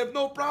menorah, we have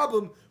no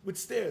problem with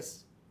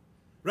stairs.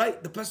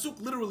 Right? The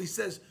pasuk literally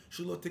says,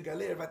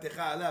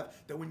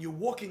 that when you're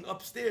walking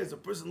upstairs, a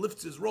person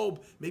lifts his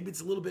robe, maybe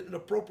it's a little bit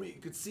inappropriate,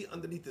 you could see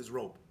underneath his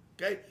robe.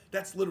 Okay?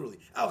 That's literally.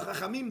 Al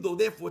Chachamim, though,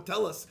 therefore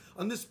tell us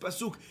on this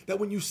pasuk that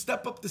when you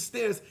step up the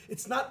stairs,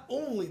 it's not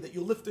only that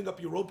you're lifting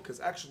up your robe, because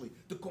actually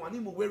the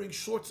Kohanim were wearing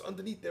shorts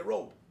underneath their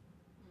robe.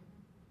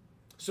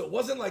 So it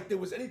wasn't like there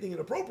was anything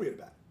inappropriate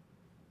about it.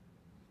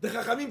 The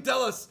Chachamim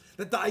tell us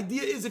that the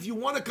idea is if you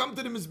want to come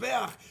to the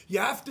Mizbeach, you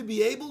have to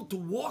be able to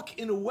walk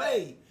in a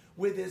way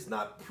where there's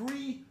not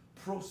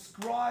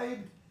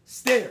pre-proscribed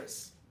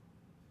stairs.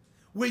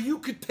 Where you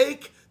could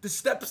take the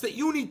steps that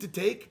you need to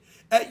take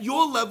at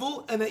your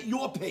level and at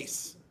your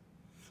pace.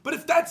 But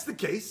if that's the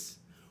case,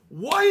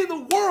 why in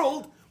the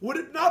world would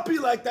it not be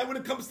like that when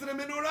it comes to the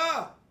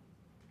menorah?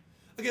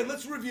 Again,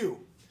 let's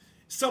review.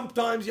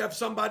 Sometimes you have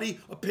somebody,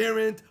 a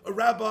parent, a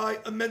rabbi,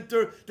 a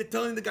mentor, they're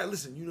telling the guy,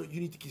 listen, you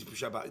need to keep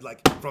Shabbat,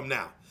 like from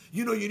now.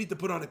 You need to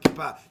put on a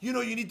kippah. You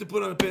need to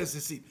put on a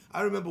tzitzit.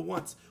 I remember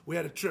once we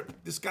had a trip.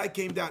 This guy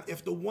came down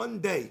after one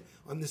day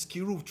on this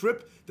kiruv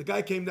trip. The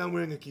guy came down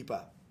wearing a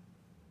kippah.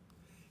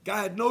 Guy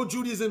had no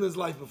Judaism in his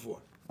life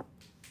before.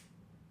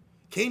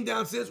 Came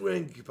downstairs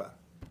wearing a kippah.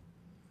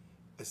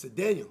 I said,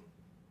 Daniel.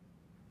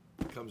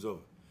 He comes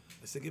over.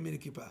 I said, give me the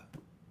kippah.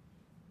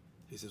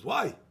 He says,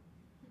 why?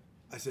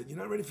 I said, you're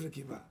not ready for the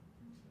kippah.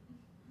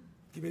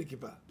 Give me the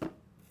kippah.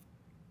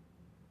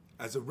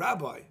 As a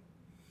rabbi,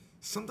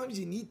 sometimes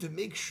you need to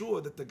make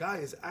sure that the guy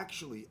is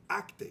actually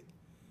acting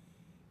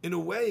in a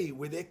way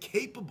where they're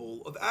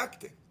capable of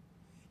acting,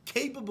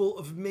 capable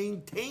of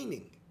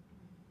maintaining.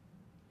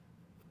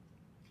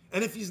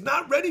 And if he's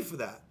not ready for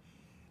that,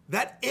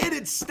 that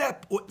added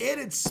step or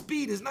added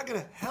speed is not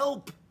going to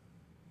help.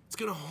 It's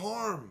going to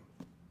harm.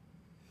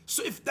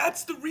 So if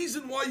that's the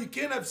reason why you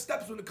can't have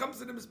steps when it comes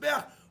to the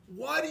Mizbeach,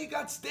 why do you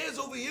got stairs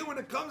over here when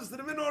it comes to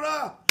the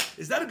menorah?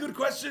 Is that a good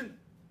question?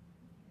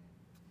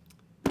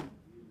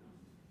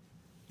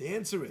 The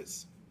answer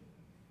is,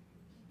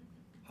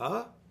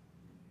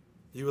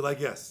 You were like,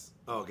 yes.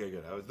 Oh, okay,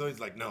 good. I was always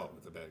like, no,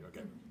 it's a bad,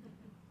 okay.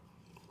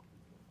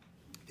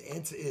 The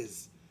answer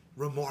is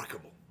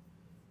remarkable.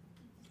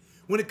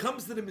 When it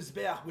comes to the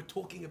Mizbeach, we're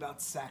talking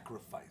about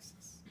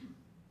sacrifices.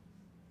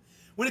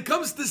 When it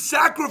comes to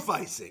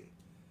sacrificing,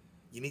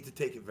 you need to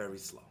take it very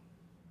slow.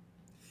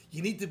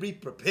 You need to be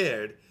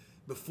prepared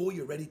before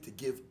you're ready to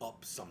give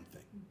up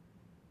something.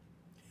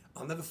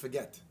 I'll never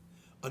forget,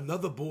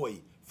 another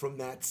boy from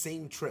that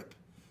same trip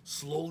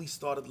slowly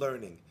started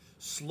learning,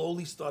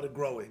 slowly started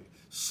growing,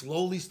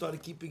 slowly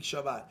started keeping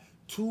Shabbat.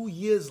 2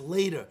 years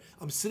later,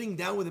 I'm sitting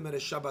down with him at a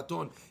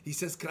Shabbaton. He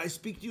says, can I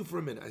speak to you for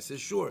a minute? I said,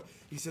 sure.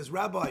 He says,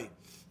 Rabbi,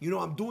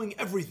 I'm doing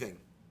everything.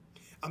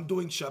 I'm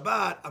doing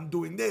Shabbat, I'm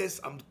doing this,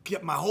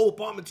 my whole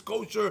apartment's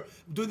kosher,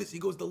 I'm doing this. He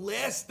goes, the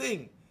last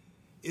thing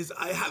is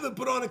I haven't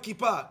put on a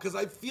kippah because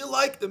I feel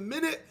like the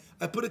minute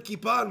I put a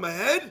kippah on my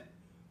head,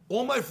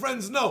 all my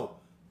friends know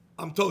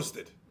I'm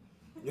toasted.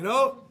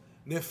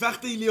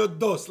 Nefachti liot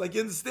dos. Like,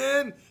 you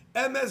understand?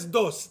 MS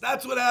dos.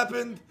 That's what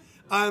happened.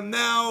 I'm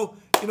now,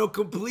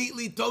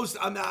 completely toasted.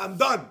 I'm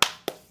done.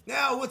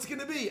 Now, what's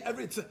going to be?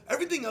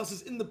 Everything else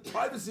is in the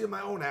privacy of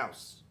my own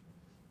house.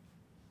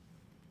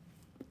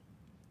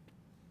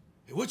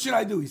 Hey, what should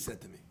I do? He said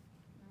to me.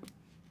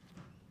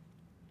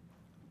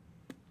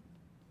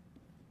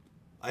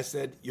 I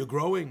said, you're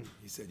growing?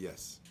 He said,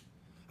 yes.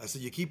 I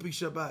said, you're keeping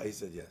Shabbat? He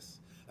said, yes.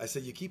 I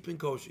said, you're keeping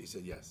kosher? He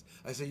said, yes.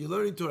 I said, you're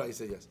learning Torah? He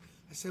said, yes.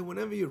 I said,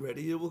 whenever you're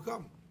ready, it will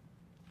come.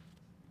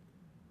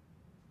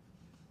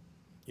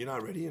 You're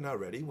not ready, you're not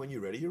ready. When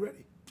you're ready, you're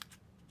ready.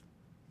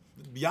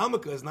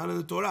 Yarmulke is not in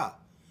the Torah.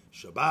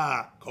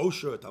 Shabbat,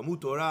 kosher, Talmud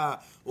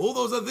Torah, all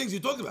those other things you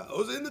talked about,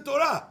 those are in the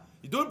Torah.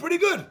 You're doing pretty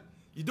good.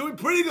 You're doing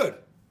pretty good.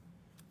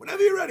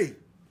 Whenever you're ready,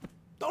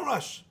 don't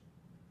rush.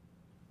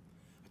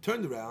 I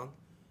turned around,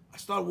 I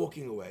started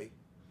walking away,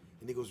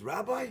 and he goes,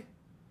 Rabbi, I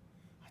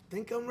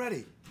think I'm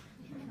ready.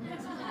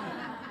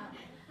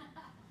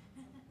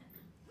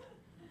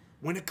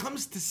 When it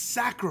comes to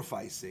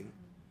sacrificing,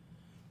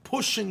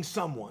 pushing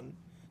someone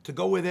to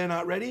go where they're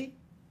not ready,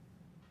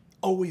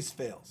 always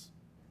fails.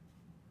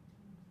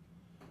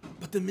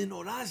 But the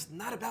menorah is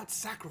not about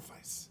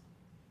sacrifice.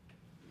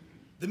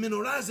 The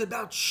menorah is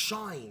about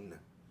shine.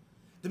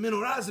 The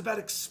menorah is about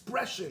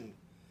expression.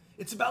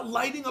 It's about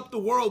lighting up the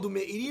world.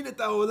 Like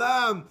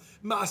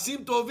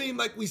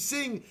we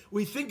sing,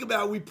 we think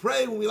about, we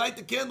pray when we light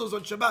the candles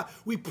on Shabbat.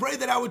 We pray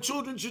that our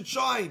children should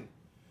shine.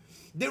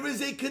 There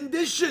is a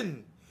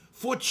condition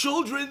for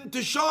children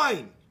to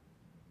shine.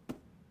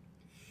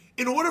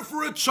 In order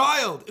for a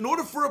child, in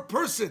order for a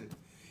person,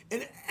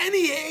 in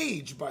any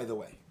age, by the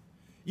way,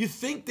 you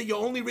think that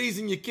you're only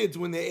raising your kids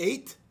when they're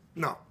 8?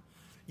 No.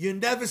 You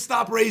never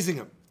stop raising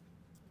them.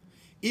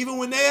 Even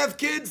when they have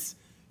kids,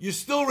 you're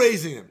still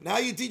raising them. Now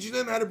you're teaching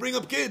them how to bring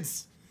up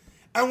kids.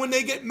 And when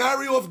they get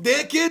married off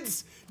their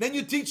kids, then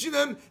you're teaching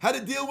them how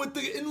to deal with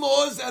the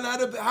in-laws and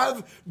how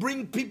to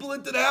bring people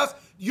into the house.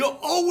 You're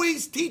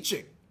always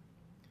teaching.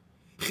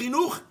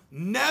 Chinuch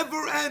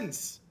never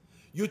ends.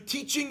 You're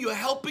teaching, you're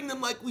helping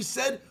them, like we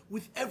said,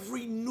 with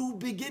every new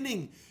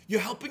beginning. You're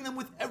helping them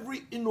with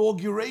every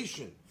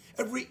inauguration,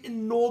 every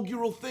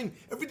inaugural thing,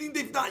 everything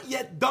they've not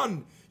yet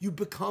done. You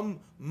become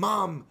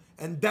mom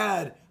and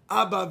dad,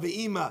 Abba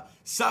ve'ima,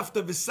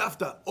 Safta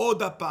ve'safta,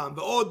 odapam,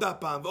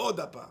 ve'odapam,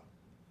 ve'odapam.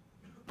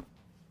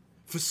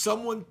 For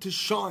someone to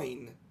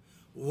shine,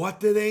 what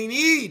do they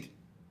need?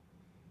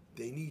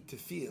 They need to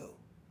feel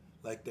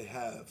like they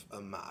have a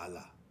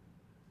ma'ala.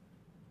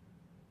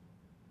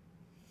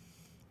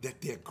 That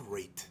they're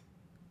great,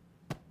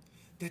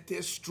 that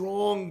they're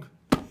strong,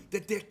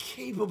 that they're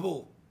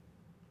capable.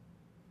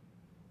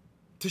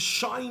 To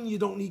shine, you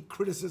don't need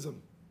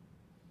criticism.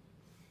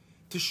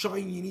 To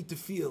shine, you need to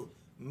feel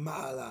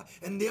ma'ala.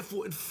 And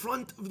therefore, in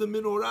front of the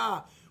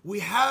menorah, we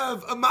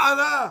have a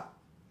ma'ala.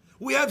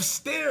 We have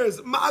stairs,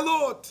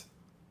 ma'alot.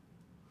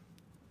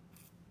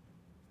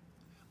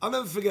 I'll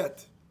never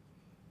forget.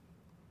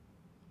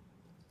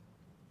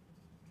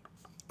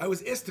 I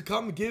was asked to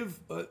come give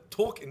a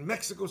talk in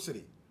Mexico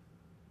City.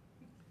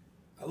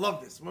 I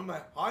love this. One of my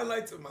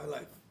highlights of my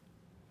life.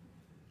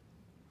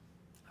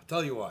 I'll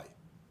tell you why.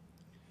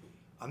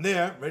 I'm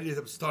there, ready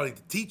to starting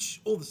to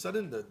teach. All of a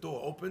sudden, the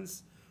door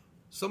opens.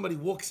 Somebody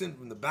walks in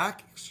from the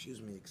back.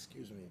 Excuse me.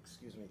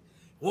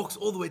 Walks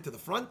all the way to the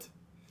front.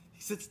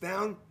 He sits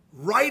down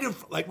right in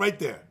front, like right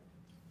there.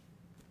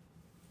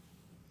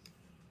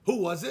 Who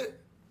was it?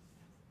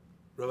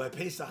 Rabbi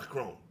Pesach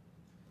Kron.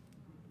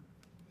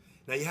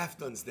 Now you have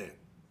to understand.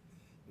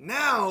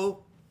 Now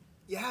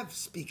you have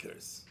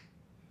speakers.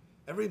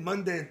 Every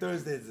Monday and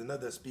Thursday there's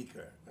another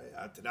speaker.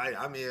 Right? Tonight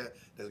I'm here.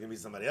 There's gonna be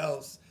somebody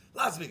else.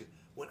 Lots of speakers.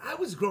 When I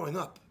was growing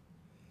up,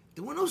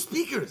 there were no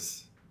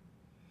speakers.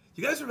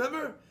 You guys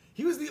remember?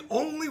 He was the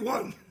only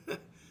one.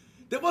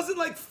 There wasn't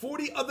like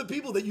 40 other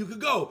people that you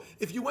could go.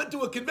 If you went to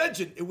a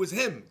convention, it was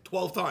him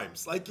 12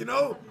 times. Like, you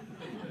know,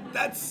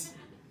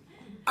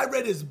 I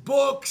read his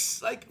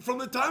books. Like, from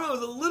the time I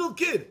was a little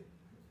kid,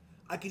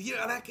 I could hear,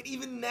 and I could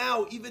even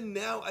now,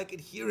 I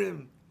could hear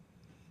him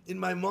in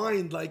my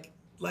mind, like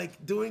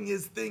doing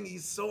his thing.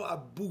 He's so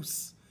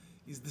abus.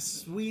 He's the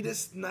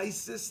sweetest,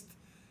 nicest.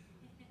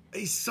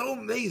 He's so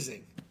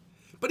amazing.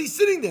 But he's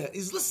sitting there.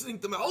 He's listening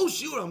to my whole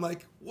shiur. I'm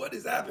like, what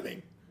is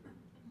happening?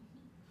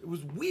 It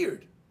was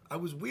weird. I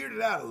was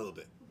weirded out a little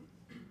bit.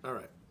 All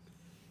right.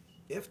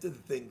 After the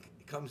thing,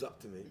 he comes up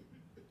to me,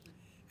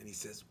 and he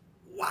says,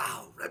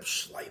 wow, Reb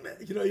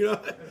Shlomo. You know.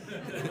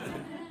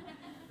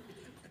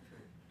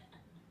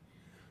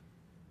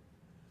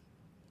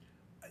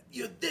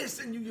 You're this,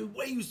 and the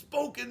way you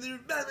spoke, and you're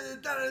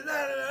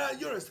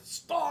a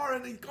star,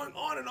 and he's going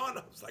on and on.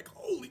 I was like,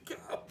 holy cow.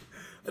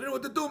 I didn't know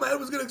what to do. My head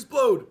was going to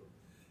explode.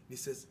 And he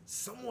says,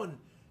 someone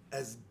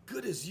as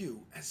good as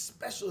you, as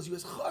special as you,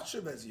 as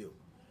chashuv as you,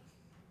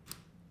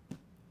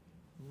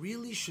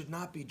 really should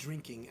not be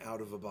drinking out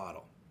of a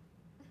bottle.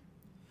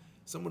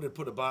 Someone had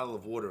put a bottle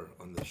of water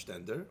on the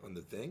stender, on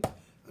the thing.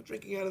 I'm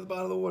drinking out of the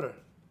bottle of water.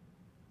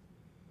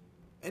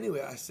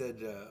 Anyway, I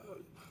said,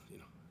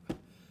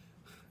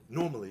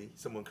 normally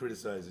someone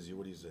criticizes you.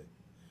 What do you say?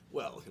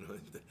 Well,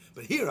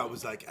 but here I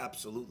was like,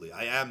 absolutely,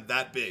 I am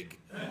that big.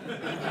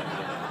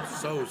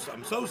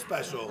 I'm so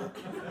special.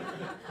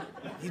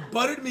 He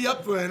buttered me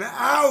up for an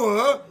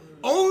hour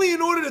only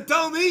in order to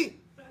tell me,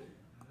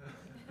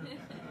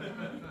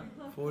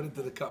 pour it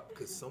into the cup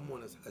because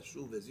someone as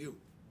hashuv as you.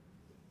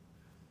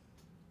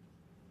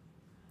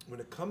 When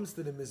it comes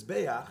to the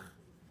mizbeach,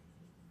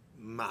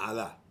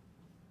 ma'ala.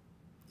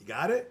 You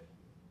got it?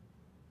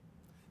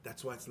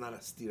 That's why it's not a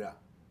stira.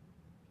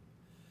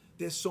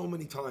 There's so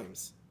many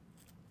times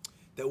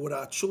that what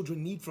our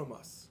children need from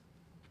us,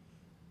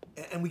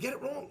 and we get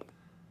it wrong.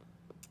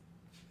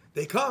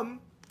 They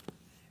come,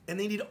 and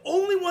they need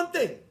only one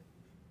thing.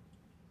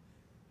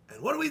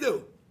 And what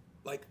do?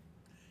 Like,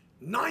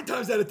 9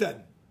 times out of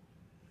 10,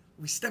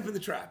 we step in the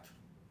trap.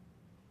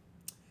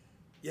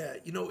 Yeah,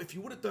 if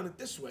you would have done it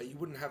this way, you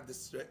wouldn't have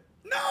this. Right?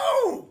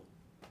 No!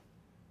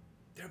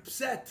 They're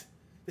upset.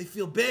 They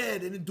feel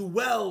bad. They didn't do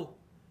well.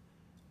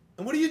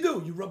 And what do?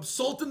 You rub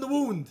salt in the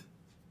wound.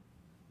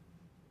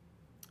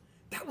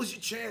 That was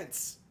your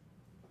chance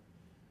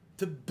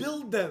to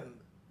build them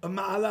a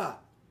ma'ala,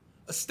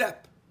 a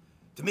step,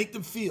 to make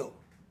them feel.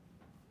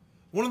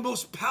 One of the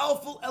most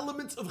powerful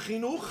elements of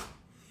chinuch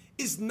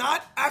is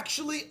not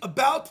actually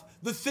about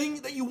the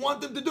thing that you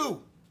want them to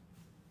do.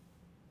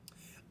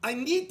 I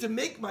need to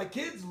make my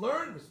kids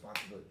learn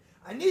responsibility.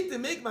 I need to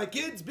make my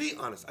kids be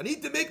honest. I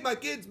need to make my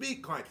kids be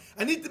kind.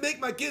 I need to make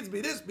my kids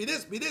be this, do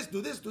this,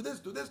 do this, do this,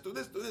 do this,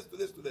 do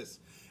this, do this.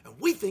 And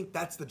we think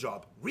that's the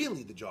job.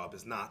 Really, the job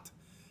is not,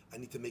 I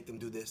need to make them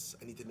do this,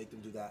 I need to make them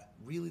do that.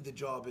 Really, the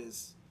job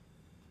is,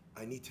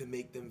 I need to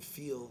make them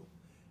feel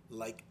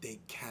like they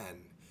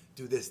can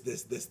do this.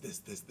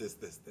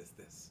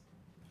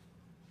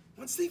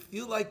 Once they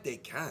feel like they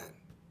can,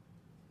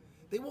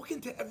 they walk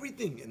into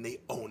everything and they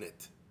own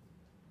it.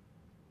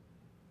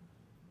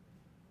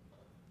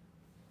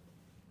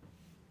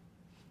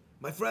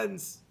 My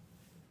friends,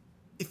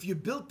 if you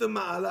built the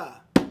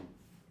ma'ala,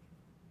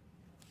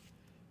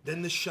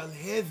 then the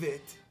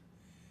shalhevet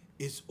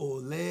is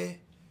ole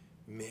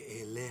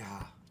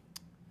me'eleha.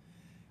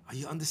 Are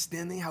you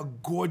understanding how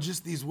gorgeous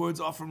these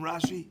words are from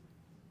Rashi?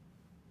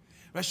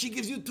 Rashi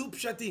gives you 2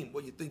 pshatim.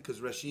 What you think?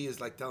 Because Rashi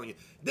is like telling you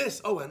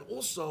this. Oh, and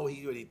also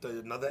he already told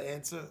another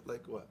answer.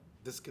 Like what?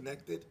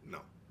 Disconnected?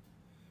 No.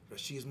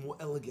 Rashi is more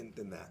elegant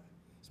than that.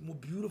 He's more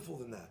beautiful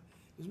than that.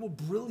 He's more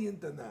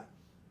brilliant than that.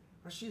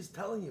 Rashi is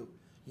telling you,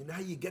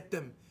 how you get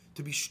them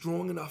to be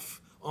strong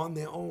enough on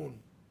their own,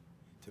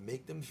 to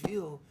make them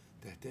feel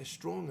that they're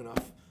strong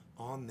enough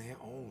on their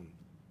own.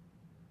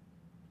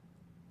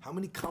 How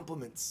many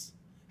compliments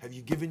have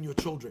you given your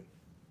children?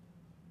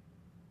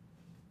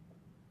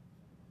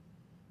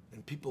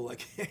 And people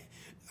like,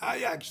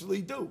 I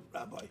actually do,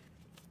 Rabbi.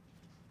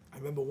 I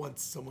remember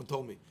once someone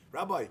told me,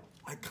 Rabbi,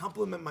 I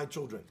compliment my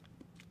children.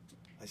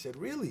 I said,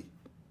 really?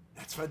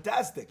 That's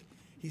fantastic.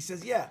 He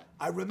says, yeah,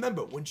 I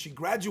remember when she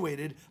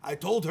graduated, I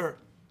told her,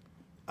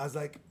 I was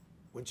like,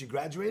 when she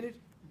graduated?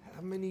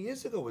 How many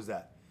years ago was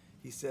that?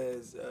 He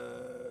says,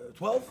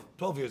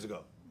 12 years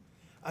ago.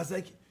 I was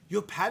like,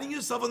 you're patting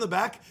yourself on the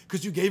back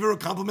because you gave her a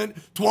compliment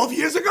 12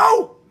 years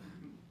ago?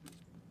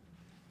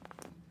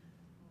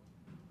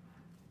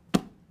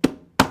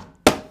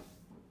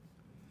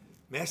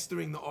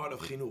 Mastering the art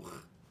of chinuch.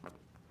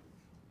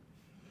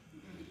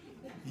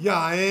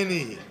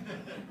 Ya'eni.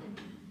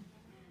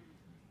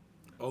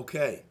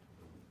 Okay.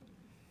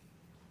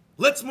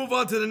 Let's move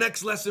on to the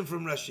next lesson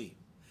from Rashi.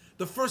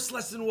 The first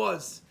lesson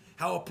was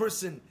how a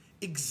person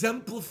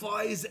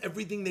exemplifies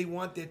everything they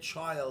want their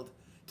child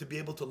to be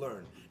able to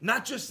learn.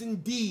 Not just in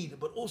deed,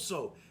 but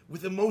also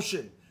with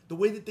emotion, the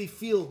way that they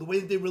feel, the way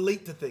that they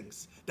relate to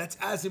things. That's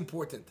as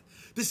important.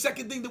 The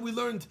second thing that we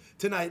learned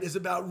tonight is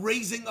about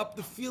raising up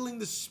the feeling,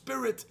 the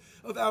spirit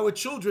of our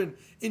children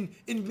in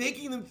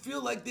making them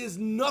feel like there's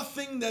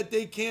nothing that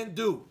they can't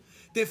do.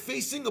 They're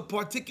facing a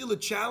particular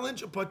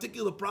challenge, a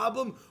particular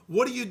problem.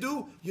 What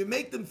do? You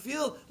make them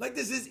feel like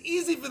this is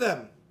easy for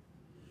them.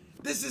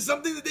 This is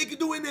something that they can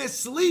do in their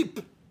sleep.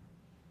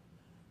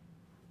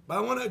 But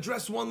I want to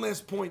address one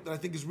last point that I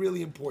think is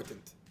really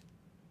important.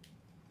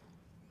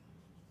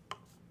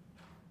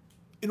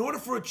 In order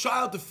for a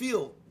child to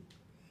feel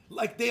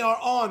like they are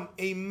on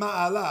a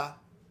ma'ala,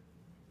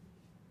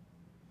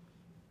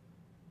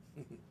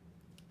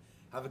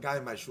 I have a guy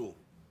in my shul.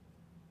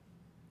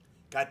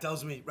 Guy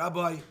tells me,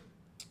 Rabbi,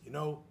 you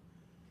know,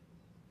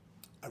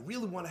 I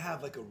really want to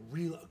have like a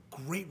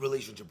great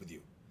relationship with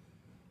you.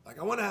 Like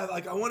I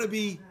want to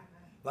be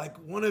like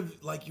one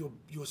of like your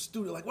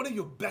student, like one of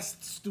your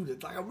best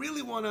students. Like I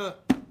really want to.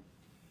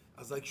 I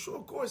was like, sure,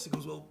 of course. He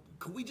goes, well,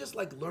 could we just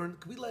like learn?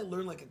 Could we like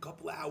learn like a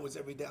couple of hours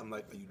every day? I'm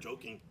like, are you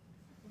joking?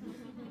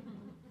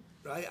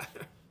 Right?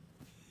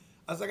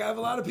 I was like, I have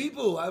a lot of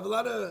people. I have a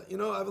lot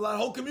of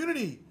whole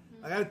community.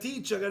 I got to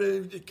teach. I got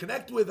to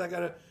connect with. I got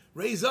to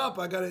raise up.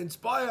 I got to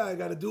inspire. I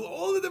got to do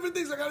all the different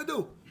things I got to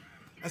do.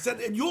 I said,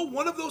 and you're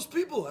one of those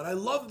people, and I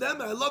love them,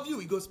 and I love you.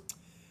 He goes,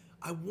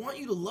 I want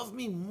you to love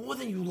me more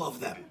than you love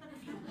them.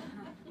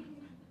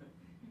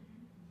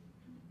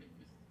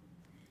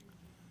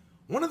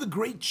 One of the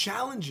great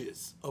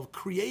challenges of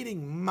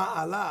creating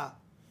ma'ala,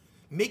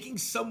 making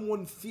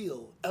someone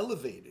feel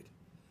elevated,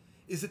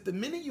 is that the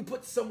minute you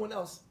put someone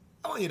else,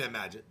 I want you to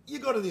imagine, you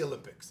go to the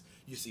Olympics.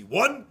 You see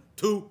 1,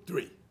 2,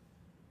 3.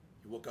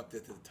 You walk up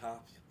there to the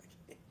top.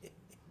 You're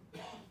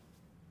like,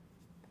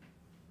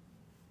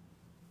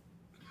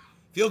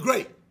 feel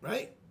great,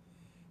 right?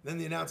 Then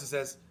the announcer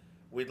says,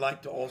 we'd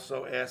like to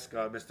also ask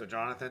Mr.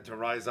 Jonathan to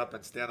rise up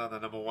and stand on the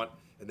number 1,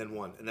 and then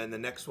 1, and then the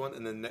next one,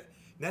 and then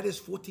now there's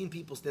 14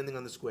 people standing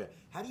on the square.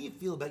 How do you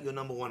feel about your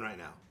number 1 right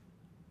now?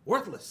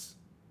 Worthless.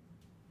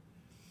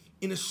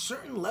 In a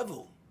certain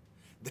level,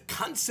 the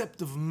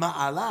concept of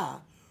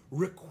ma'ala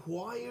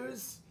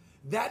requires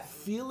that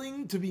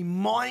feeling to be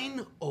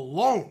mine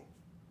alone.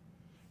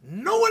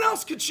 No one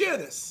else could share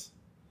this.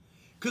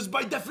 Because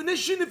by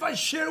definition, if I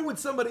share it with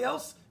somebody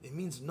else, it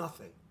means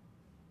nothing.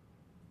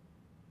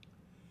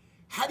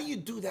 How do you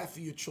do that for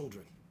your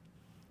children?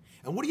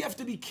 And what do you have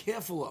to be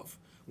careful of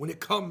when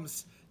it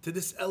comes to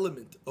this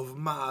element of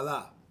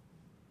ma'ala?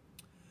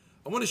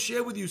 I want to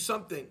share with you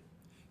something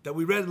that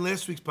we read in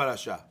last week's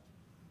parasha.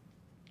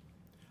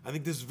 I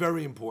think this is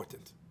very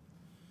important.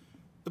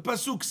 The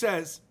pasuk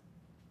says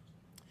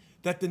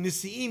that the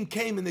Nisi'im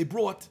came and they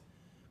brought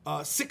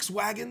 6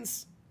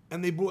 wagons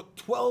and they brought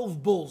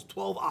 12 bulls,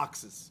 12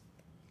 oxes.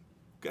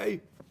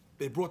 Okay?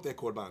 They brought their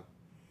korban.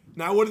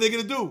 Now what are they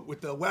going to do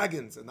with the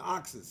wagons and the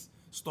oxes?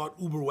 Start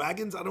Uber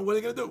wagons? I don't know what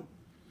they're going to do.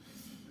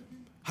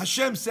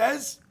 Hashem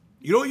says,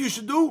 you know what you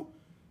should do?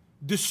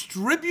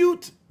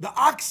 Distribute the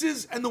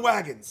oxes and the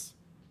wagons.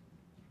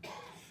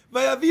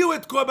 They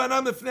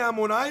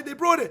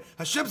brought it.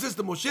 Hashem says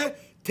to Moshe,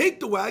 take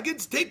the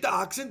wagons, take the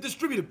oxen,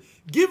 distribute them.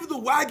 Give the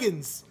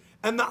wagons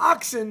and the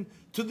oxen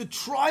to the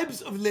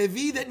tribes of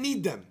Levi that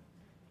need them.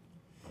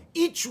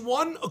 Each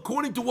one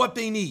according to what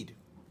they need.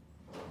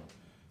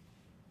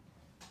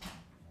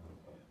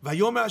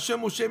 Vayomer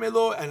Hashem Moshe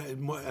Melo,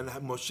 and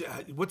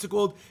Moshe, what's it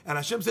called? And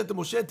Hashem said to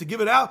Moshe to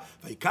give it out.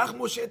 Vayikach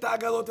Moshe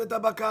ta'agalot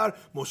v'tabakar.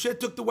 Moshe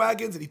took the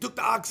wagons and he took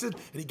the oxen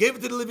and he gave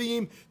it to the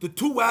Leviim, the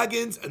 2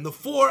 wagons and the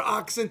 4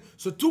 oxen.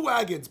 So 2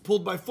 wagons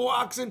pulled by 4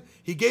 oxen.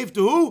 He gave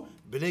to who?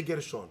 Bnei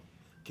Gershon.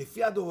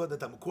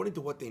 According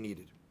to what they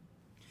needed.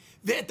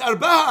 Ve'et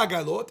arba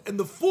agalot, and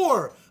the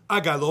 4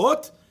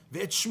 agalot.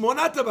 Ve'et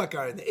shmonat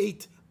tabakar, and the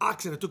 8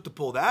 oxen that took to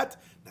pull that.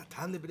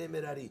 Natan lebnei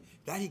Merari.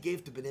 That he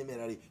gave to Bnei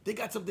Merari. They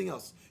got something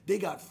else. They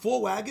got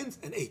 4 wagons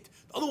and 8.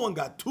 The other one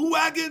got 2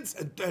 wagons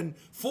and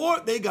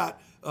 4. They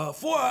got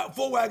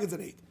 4 wagons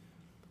and 8.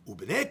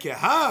 Ubnei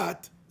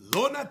Kehat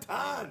lo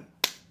natan.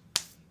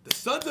 The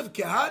sons of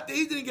Kehat,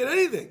 they didn't get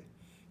anything.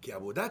 Ki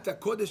avodat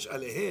hakodesh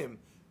alehem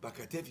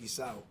bakatef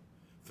yisau.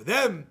 For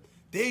them,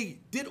 they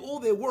did all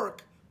their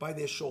work by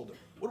their shoulder.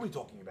 What are we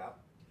talking about?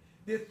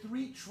 There are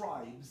 3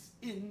 tribes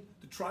in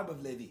the tribe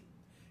of Levi.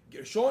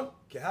 Gershon,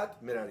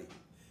 Kehat, Merari.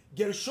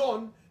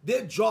 Gershon,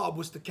 their job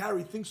was to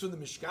carry things from the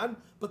Mishkan,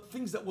 but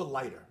things that were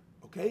lighter.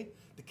 Okay,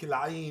 the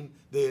kilaim,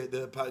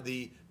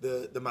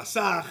 the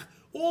masach,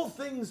 all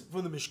things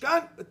from the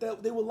Mishkan, but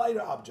they were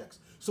lighter objects.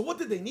 So what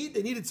did they need?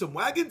 They needed some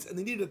wagons, and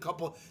they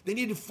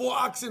needed 4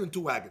 oxen and 2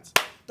 wagons.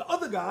 The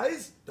other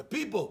guys, the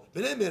people,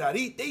 Bnei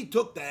Merari, they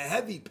took the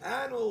heavy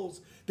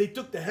panels, they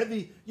took the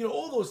heavy,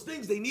 all those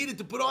things they needed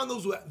to put on,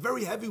 those were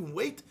very heavy in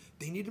weight.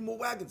 They needed more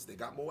wagons. They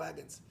got more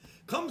wagons.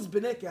 Comes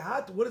Bnei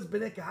Kehat. What does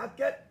Bnei Kehat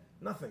get?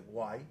 Nothing.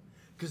 Why?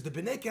 Because the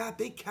Bnei Kehat,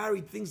 they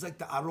carried things like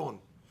the Aron,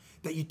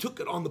 that you took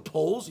it on the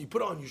poles, you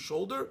put it on your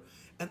shoulder,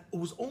 and it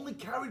was only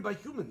carried by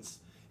humans.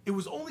 It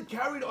was only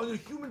carried on your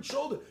human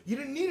shoulder. You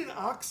didn't need an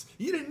ox,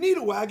 you didn't need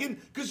a wagon,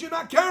 because you're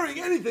not carrying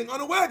anything on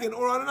a wagon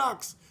or on an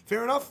ox.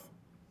 Fair enough?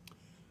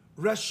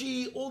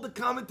 Rashi, all the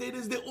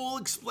commentators, they're all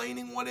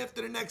explaining one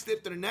after the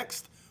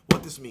next,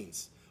 what this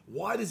means.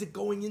 Why is it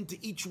going into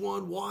each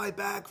one? Why?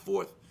 Back,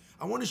 forth.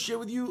 I want to share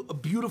with you a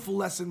beautiful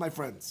lesson, my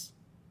friends.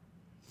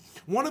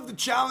 One of the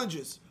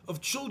challenges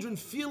of children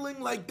feeling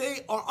like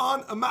they are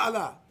on a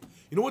ma'ala.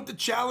 You know what the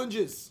challenge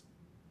is?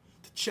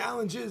 The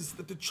challenge is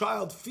that the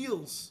child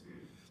feels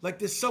like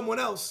there's someone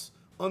else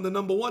on the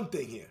number one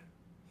thing here.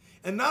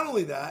 And not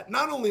only that,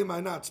 not only am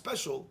I not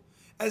special,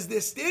 as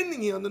they're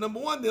standing here on the number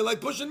one, they're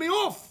like pushing me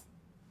off.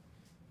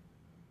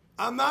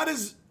 I'm not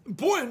as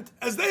important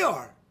as they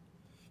are.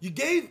 You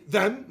gave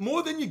them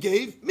more than you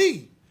gave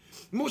me.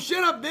 Moshe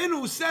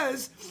Rabbeinu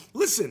says,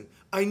 listen,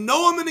 I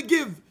know I'm going to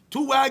give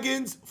 2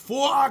 wagons,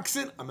 4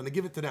 oxen. I'm going to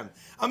give it to them.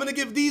 I'm going to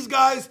give these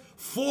guys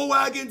 4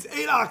 wagons,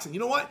 8 oxen. You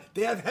know what?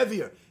 They have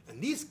heavier.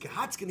 And these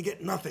Kehat's going to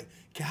get nothing.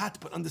 Kehat,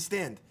 but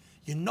understand,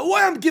 you know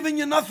why I'm giving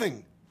you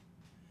nothing?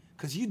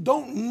 Because you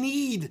don't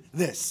need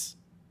this.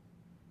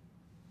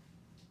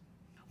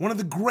 One of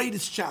the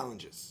greatest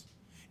challenges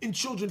in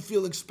children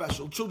feeling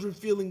special, children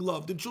feeling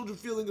loved, and children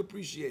feeling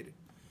appreciated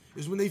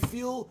is when they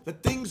feel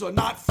that things are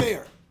not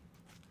fair.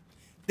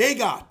 They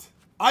got,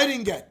 I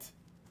didn't get.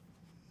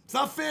 It's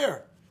not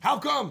fair. How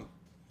come?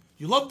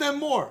 You love them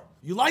more.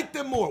 You like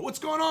them more. What's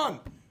going on?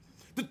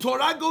 The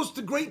Torah goes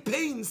to great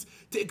pains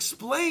to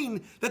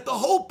explain that the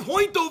whole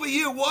point over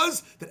here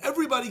was that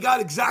everybody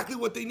got exactly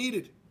what they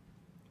needed.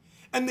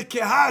 And the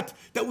Kehat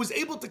that was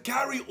able to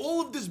carry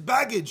all of this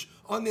baggage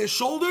on their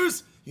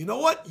shoulders, you know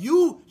what?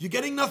 You're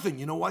getting nothing.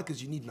 You know why?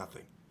 Because you need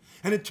nothing.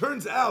 And it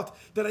turns out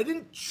that I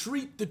didn't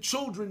treat the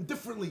children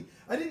differently.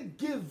 I didn't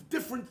give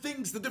different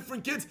things to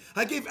different kids.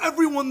 I gave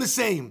everyone the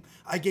same.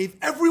 I gave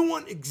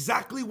everyone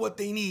exactly what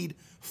they need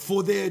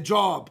for their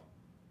job.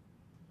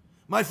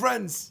 My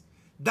friends,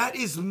 that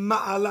is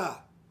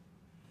ma'ala.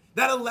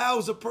 That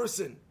allows a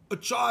person, a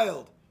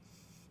child,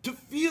 to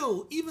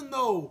feel, even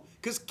though,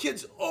 because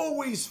kids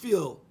always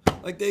feel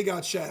like they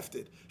got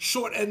shafted,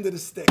 short end of the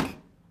stick.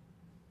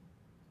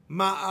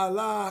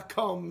 Ma'ala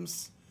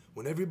comes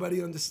when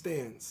everybody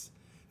understands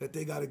that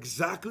they got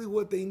exactly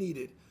what they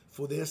needed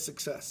for their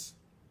success.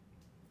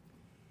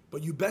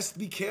 But you best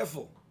be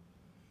careful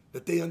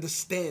that they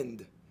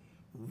understand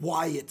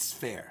why it's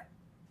fair.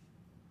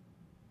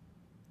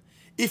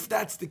 If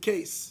that's the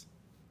case,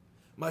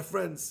 my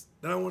friends,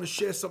 then I want to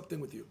share something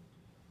with you.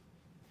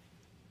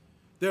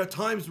 There are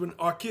times when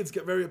our kids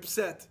get very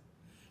upset,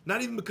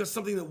 not even because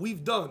something that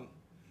we've done,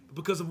 but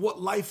because of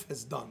what life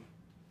has done.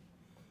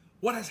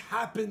 What has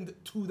happened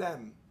to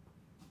them?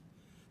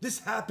 This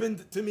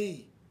happened to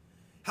me.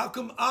 How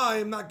come I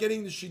am not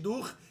getting the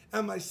shidduch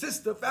and my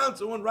sister found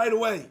someone right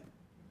away?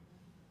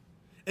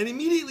 And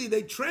immediately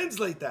they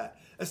translate that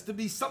as to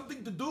be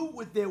something to do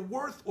with their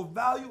worth or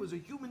value as a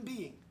human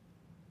being.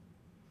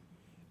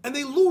 And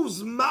they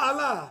lose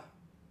ma'ala.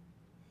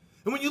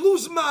 And when you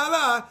lose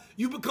ma'ala,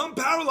 you become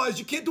paralyzed.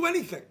 You can't do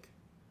anything.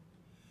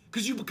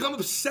 Because you become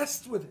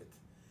obsessed with it.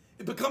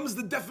 It becomes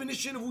the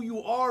definition of who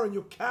you are and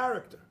your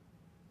character.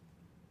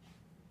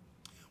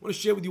 I want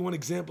to share with you one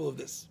example of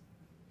this.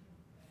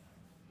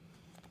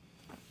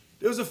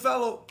 There was a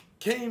fellow,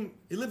 he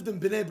lived in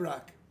Bnei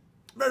Brak,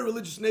 very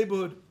religious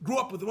neighborhood, grew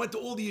up with him, went to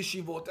all the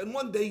yeshivot, and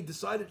one day he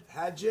decided,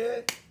 Hajj,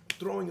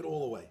 throwing it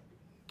all away.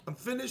 I'm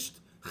finished,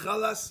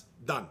 khalas,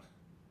 done.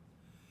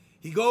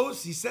 He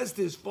goes, he says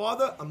to his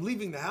father, I'm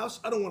leaving the house,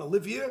 I don't want to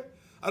live here,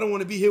 I don't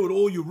want to be here with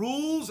all your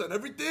rules and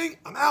everything,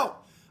 I'm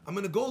out. I'm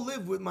going to go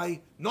live with my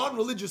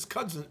non-religious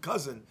cousin,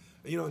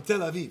 in Tel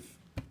Aviv.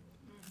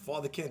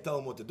 Father can't tell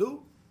him what to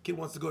do. Kid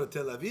wants to go to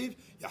Tel Aviv.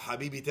 Ya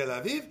Habibi Tel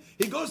Aviv.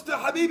 He goes to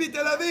Habibi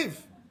Tel Aviv.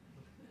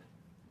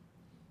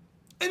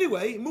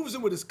 Anyway, he moves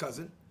in with his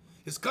cousin.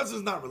 His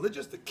cousin's not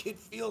religious. The kid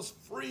feels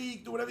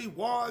free, do whatever he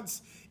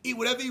wants, eat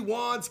whatever he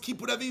wants,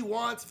 keep whatever he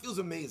wants. Feels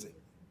amazing.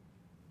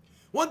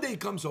 One day he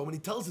comes home and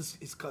he tells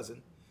his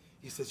cousin,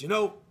 he says,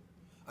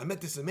 I met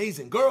this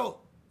amazing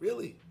girl.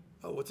 Really?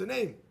 Oh, what's her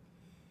name?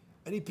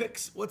 And he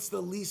picks, what's the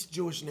least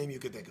Jewish name you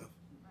could think of?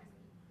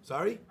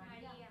 Sorry?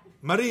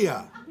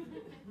 Maria.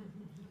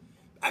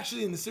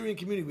 Actually, in the Syrian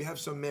community, we have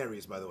some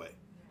Marys, by the way.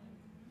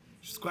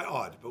 Which is quite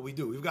odd, but we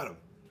do. We've got them.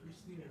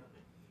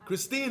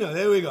 Christina,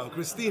 there we go.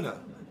 Christina.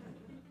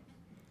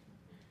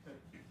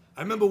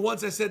 I remember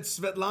once I said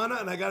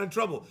Svetlana and I got in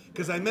trouble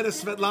because I met a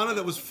Svetlana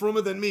that was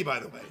frummer than me, by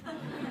the way.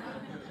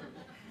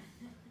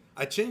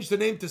 I changed the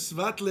name to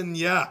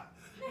Svatlanya.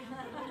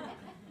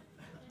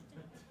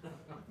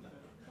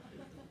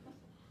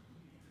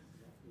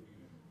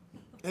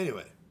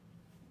 Anyway,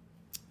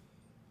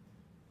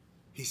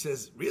 he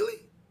says,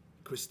 really?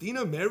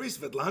 Christina, Mary,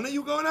 Svetlana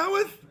you going out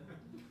with?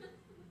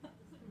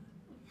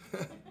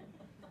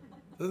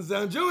 Doesn't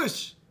sound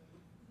Jewish.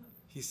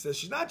 He says,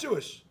 she's not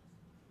Jewish.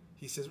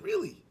 He says,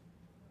 really?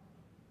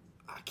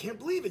 I can't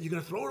believe it. You're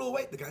going to throw it all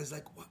away? The guy's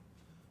like, what?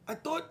 I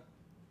thought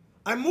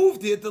I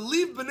moved here to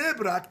leave Bnei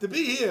Brak to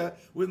be here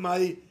with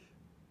my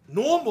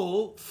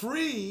normal,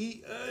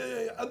 free,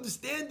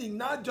 understanding,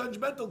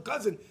 non-judgmental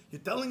cousin.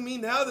 You're telling me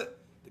now that...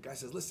 The guy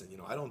says, listen,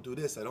 I don't do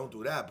this, I don't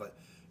do that, but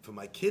for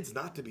my kids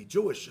not to be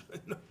Jewish,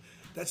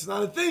 that's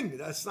not a thing.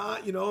 That's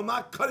not, I'm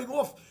not cutting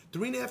off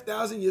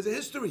 3,500 years of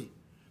history.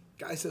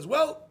 Guy says,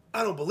 well,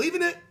 I don't believe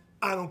in it.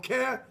 I don't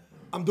care.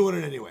 I'm doing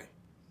it anyway.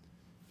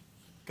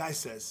 Guy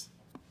says,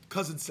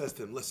 cousin says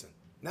to him, listen,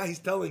 now he's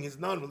telling his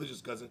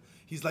non-religious cousin,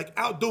 he's like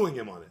outdoing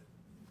him on it.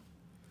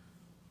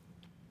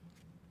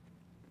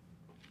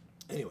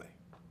 Anyway,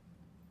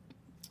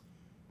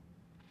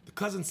 the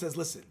cousin says,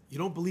 listen, you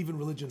don't believe in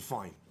religion,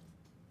 fine.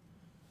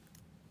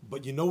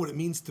 But you know what it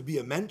means to be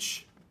a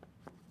mensch?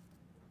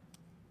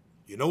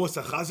 You know what's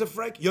a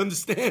chazafrek? You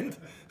understand?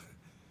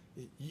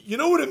 You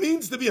know what it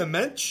means to be a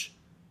mensch?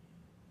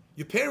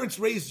 Your parents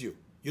raised you.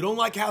 You don't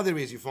like how they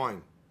raised you,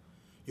 fine.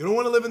 You don't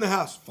want to live in the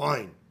house,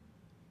 fine.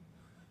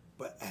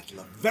 But at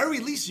the very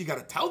least, you got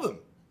to tell them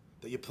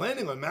that you're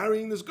planning on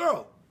marrying this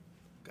girl.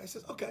 The guy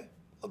says, okay,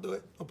 I'll do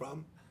it, no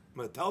problem. I'm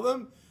going to tell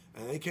them,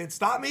 and they can't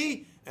stop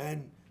me,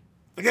 and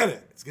forget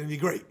it. It's going to be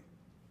great.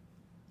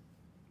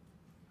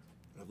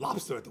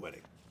 Lobster at the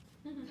wedding.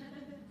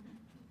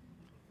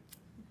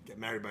 Get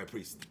married by a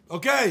priest.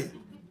 Okay.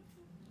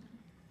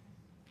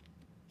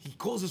 He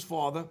calls his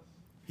father.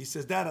 He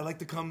says, Dad, I'd like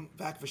to come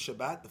back for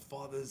Shabbat. The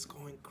father's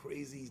going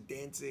crazy. He's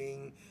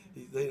dancing.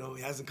 He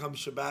hasn't come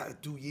Shabbat in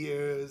 2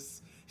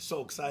 years. He's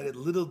so excited.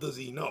 Little does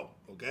he know,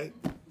 okay?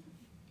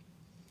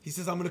 He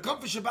says, I'm going to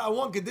come for Shabbat on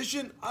one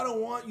condition. I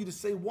don't want you to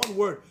say one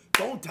word.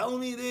 Don't tell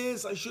me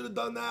this. I should have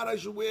done that. I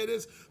should wear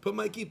this. Put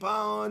my kippah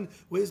on.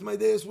 Where's my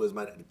this? Where's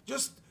my...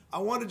 I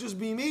want to just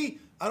be me.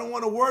 I don't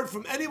want a word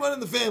from anyone in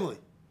the family.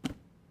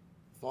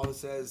 Father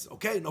says,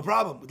 okay, no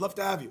problem. We'd love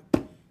to have you.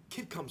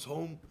 Kid comes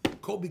home.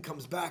 Colby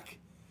comes back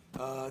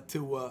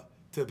to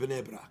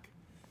Bnei Brak.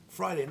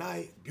 Friday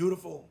night,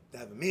 beautiful. They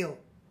have a meal.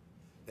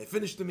 They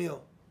finish the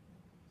meal.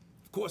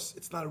 Of course,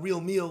 it's not a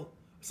real meal.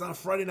 It's not a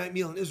Friday night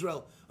meal in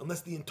Israel unless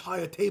the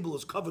entire table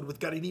is covered with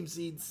garinim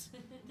seeds.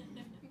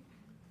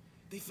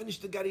 They finish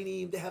the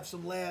garinim. They have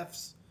some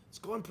laughs. It's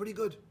going pretty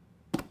good.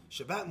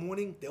 Shabbat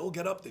morning, they all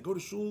get up, they go to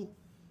shul.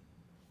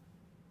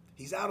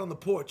 He's out on the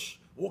porch,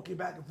 walking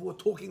back and forth,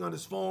 talking on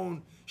his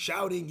phone,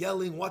 shouting,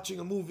 yelling, watching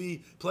a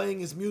movie,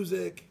 playing his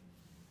music.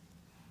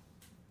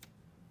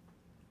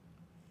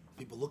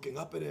 People looking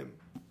up at him.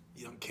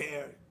 He don't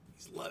care.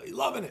 He's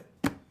loving it.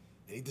 And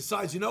he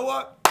decides, you know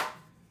what?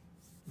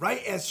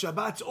 Right as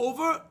Shabbat's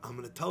over, I'm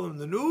going to tell him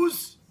the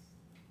news.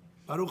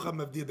 Baruch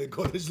HaMavdir Ben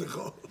Kodesh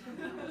L'Chol.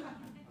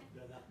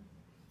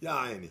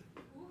 Ya Aini.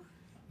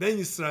 Ben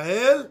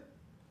Yisrael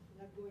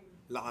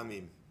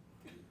La'amim.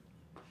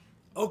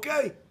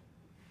 Okay.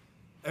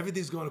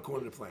 Everything's going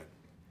according to plan.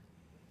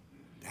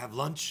 They have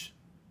lunch.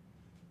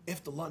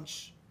 After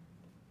lunch,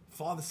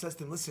 father says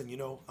to him, listen,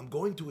 I'm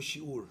going to a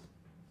shiur.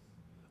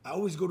 I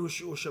always go to a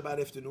shiur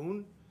Shabbat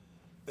afternoon.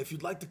 If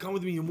you'd like to come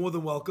with me, you're more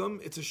than welcome.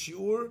 It's a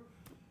shiur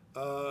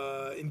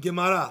in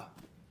Gemara.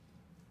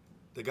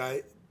 The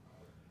guy,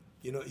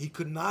 he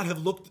could not have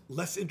looked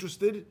less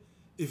interested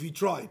if he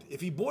tried.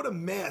 If he bought a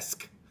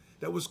mask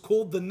that was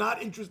called the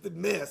not interested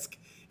mask,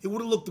 it would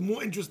have looked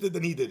more interested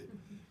than he did.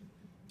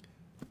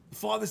 The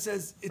father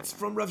says, it's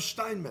from Rav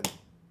Steinman.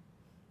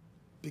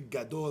 Big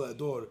Gadol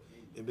Ador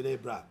in Bnei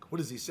Brak. What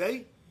does he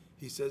say?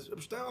 He says,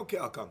 Rav Steinman, okay,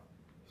 I'll come.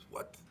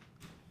 What?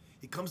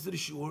 He comes to the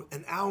shul,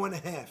 an hour and a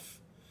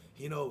half.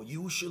 You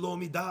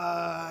Shlomi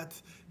Dat,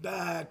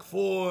 back,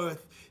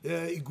 forth,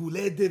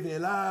 Igule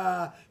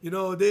Devela,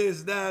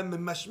 this, that,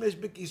 Mashmesh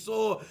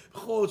Bekiso,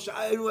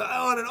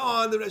 on and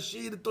on, the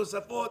Rashid, the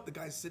Tosafot. The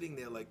guy's sitting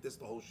there like this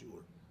the whole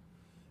shiur.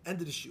 End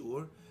of the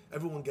shiur,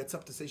 everyone gets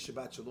up to say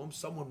Shabbat Shalom.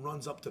 Someone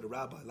runs up to the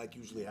rabbi, like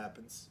usually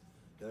happens.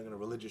 They're in a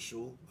religious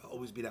shul. There'll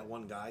always be that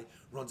one guy,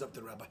 runs up to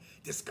the rabbi.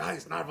 This guy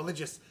is not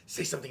religious.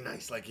 Say something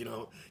nice,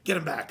 get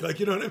him back.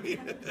 You know what I mean?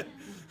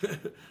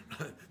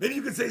 Maybe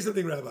you could say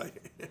something, Rabbi. What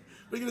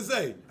are you going to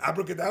say?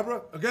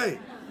 Abracadabra? Okay.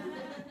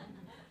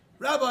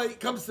 Rabbi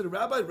comes to the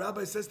rabbi.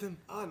 Rabbi says to him,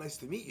 nice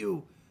to meet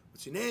you.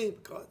 What's your name?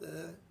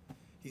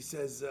 He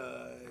says,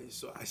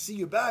 so I see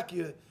you back.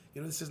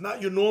 This is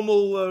not your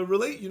normal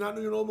you're not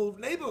in your normal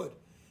neighborhood.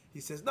 He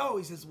says, no.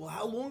 He says, well,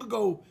 how long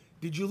ago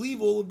did you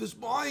leave all of this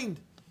behind?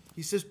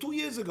 He says, 2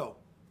 years ago.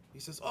 He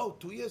says,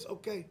 2 years?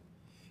 Okay.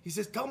 He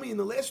says, tell me, in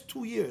the last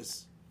 2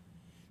 years,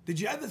 did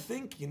you ever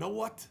think, you know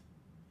what?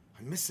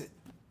 I miss it.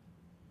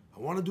 I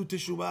want to do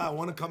teshuvah. I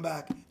want to come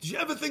back. Did you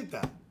ever think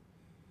that?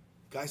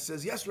 Guy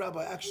says, yes,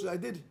 Rabbi, actually I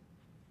did.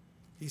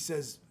 He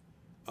says,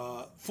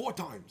 4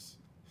 times.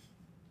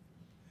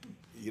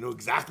 You know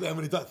exactly how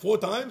many times? 4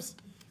 times?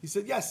 He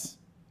said, yes.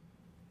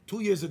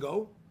 2 years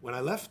ago, when I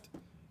left,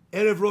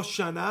 Erev Rosh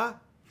Hashanah,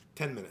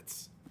 10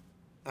 minutes.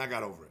 I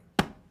got over it.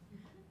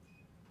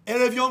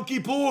 Erev Yom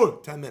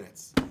Kippur, 10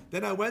 minutes.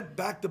 Then I went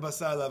back to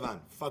Basar Lavan.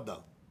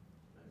 Faddal.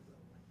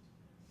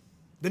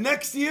 The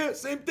next year,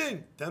 same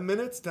thing. 10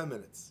 minutes, 10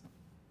 minutes.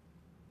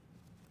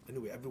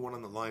 Anyway, everyone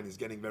on the line is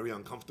getting very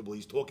uncomfortable.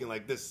 He's talking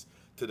like this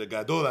to the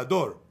Gadol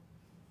Ador.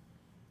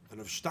 And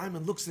Rav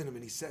Steinman looks at him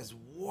and he says,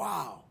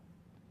 wow.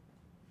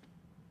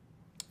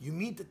 You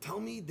mean to tell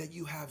me that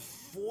you have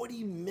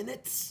 40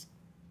 minutes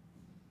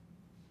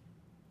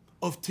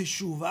of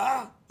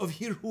teshuvah, of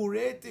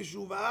hirhure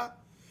teshuvah,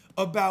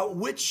 about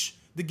which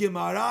the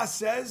Gemara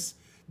says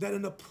that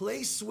in a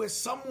place where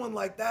someone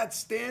like that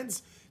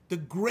stands, the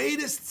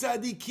greatest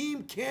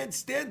tzaddikim can't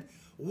stand?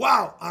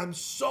 Wow, I'm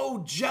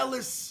so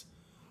jealous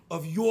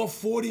of your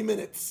 40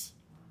 minutes.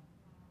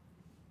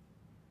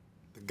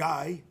 The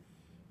guy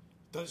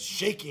does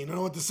shaking, I don't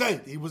know what to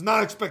say. He was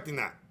not expecting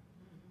that.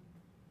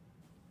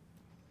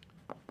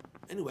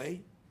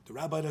 Anyway, the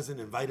rabbi doesn't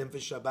invite him for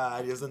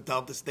Shabbat. He doesn't tell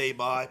him to stay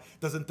by.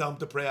 Doesn't tell him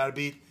to pray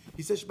Arbit.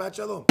 He says Shabbat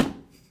Shalom.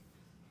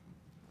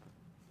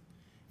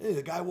 Anyway,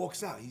 the guy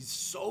walks out. He's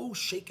so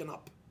shaken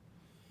up.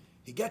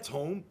 He gets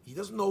home. He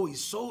doesn't know.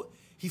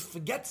 He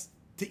forgets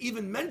to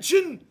even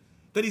mention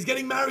that he's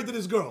getting married to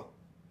this girl.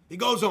 He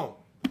goes home.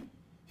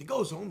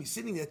 He's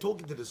sitting there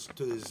talking to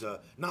his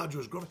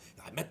non-Jewish girlfriend.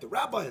 I met the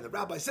rabbi, and the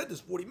rabbi said this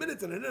 40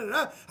 minutes, and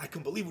I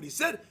couldn't believe what he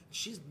said.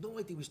 She has no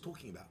idea what he was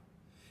talking about.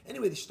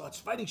 Anyway, he starts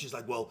fighting. She's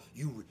like, well,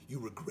 you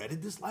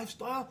regretted this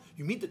lifestyle?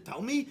 You mean to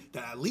tell me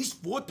that at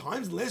least 4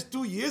 times in the last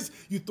 2 years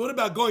you thought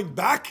about going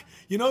back,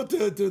 to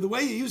the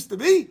way you used to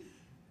be?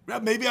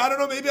 Maybe I don't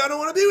know, maybe I don't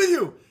want to be with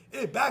you.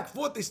 Anyway, back,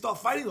 forth, they start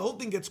fighting. The whole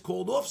thing gets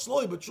called off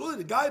slowly, but surely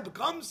the guy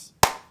becomes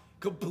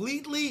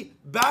completely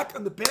back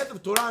on the path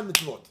of Torah and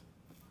Mitzvot.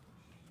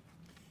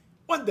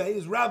 One day,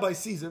 his rabbi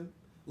sees him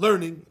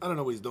learning. I don't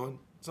know what he's doing.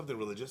 Something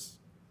religious.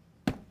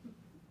 And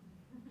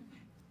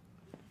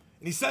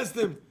he says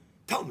to him,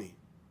 tell me,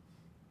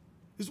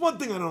 there's one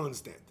thing I don't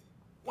understand.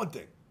 One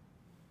thing.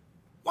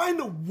 Why in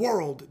the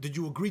world did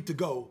you agree to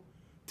go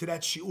to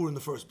that shiur in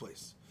the first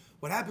place?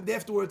 What happened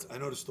afterwards, I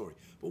know the story.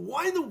 But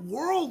why in the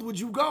world would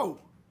you go?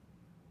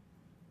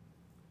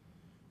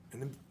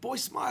 And the boy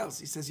smiles.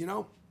 He says,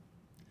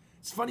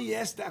 it's funny you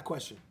asked that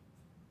question.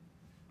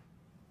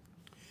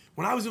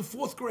 When I was in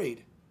 4th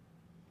grade,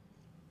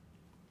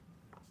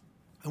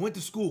 I went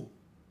to school.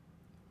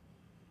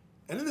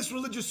 And in this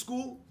religious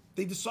school,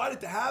 they decided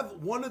to have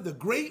one of the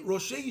great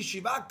Roshei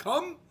Yeshiva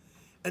come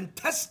and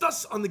test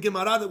us on the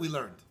Gemara that we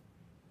learned.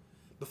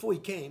 Before he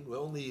came, we're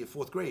only in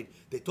 4th grade,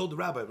 they told the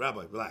rabbi,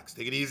 relax,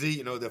 take it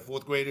easy, they're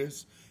 4th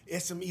graders.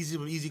 Ask some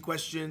easy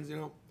questions,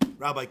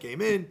 Rabbi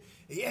came in,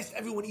 he asked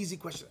everyone easy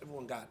questions.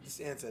 Everyone got this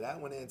answer,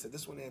 that one answer,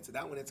 this one answer,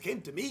 that one answer.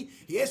 Came to me,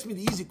 he asked me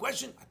the easy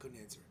question, I couldn't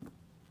answer it.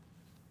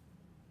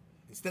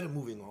 Instead of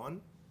moving on,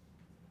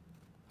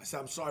 I said,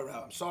 I'm sorry,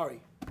 Rabbi, I'm sorry.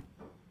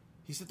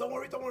 He said, don't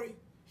worry.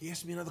 He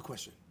asked me another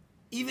question,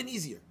 even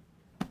easier.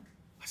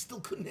 I still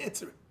couldn't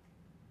answer it.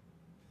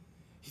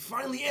 He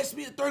finally asked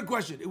me a 3rd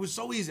question. It was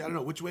so easy. I don't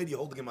know, which way do you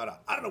hold the Gemara?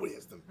 I don't know what he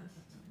asked him.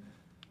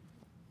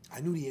 I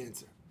knew the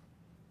answer.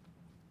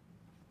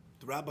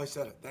 The rabbi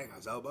said it. Thank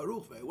Hazal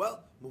Baruch. Very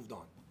well. Moved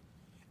on.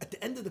 At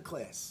the end of the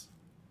class,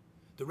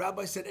 the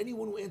rabbi said,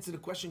 anyone who answered the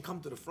question, come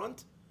to the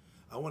front.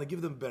 I want to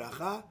give them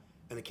beracha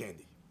and a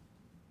candy.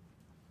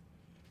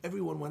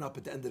 Everyone went up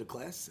at the end of the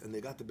class, and they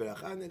got the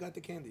beracha and they got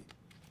the candy.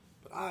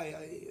 But I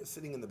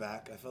sitting in the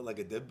back, I felt like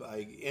a dib.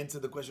 I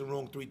answered the question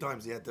wrong 3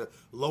 times. He had to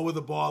lower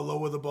the bar,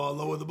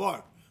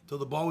 till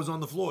the bar was on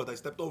the floor. I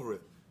stepped over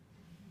it.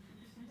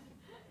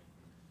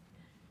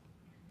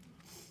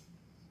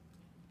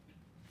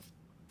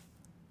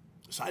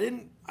 So I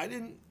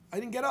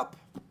didn't get up.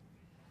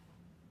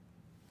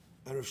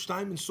 And Rav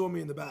Steinman saw me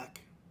in the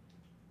back,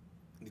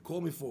 and he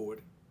called me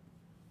forward,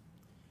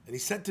 and he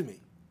said to me,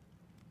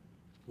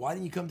 why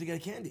didn't you come to get a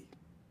candy?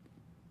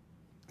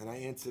 And I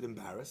answered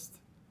embarrassed,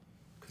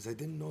 because I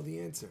didn't know the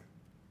answer.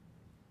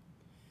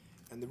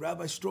 And the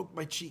rabbi stroked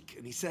my cheek,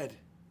 and he said,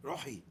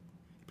 Rohi. He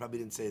probably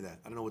didn't say that.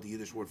 I don't know what the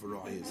Yiddish word for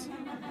Rohi is.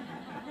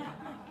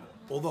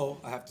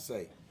 Although, I have to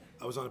say,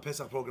 I was on a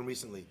Pesach program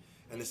recently,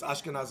 and this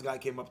Ashkenaz guy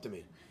came up to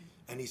me,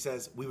 and he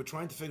says, we were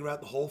trying to figure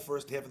out the whole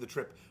first half of the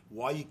trip,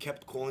 why you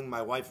kept calling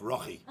my wife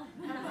Rohi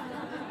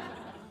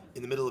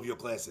in the middle of your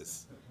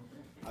classes.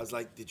 I was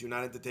like, did you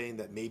not entertain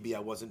that maybe I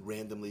wasn't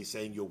randomly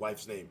saying your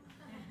wife's name?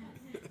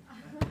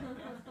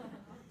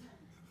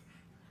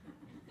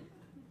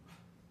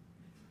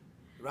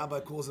 The rabbi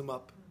calls him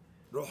up,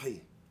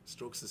 Rohi,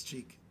 strokes his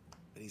cheek,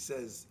 and he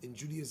says, in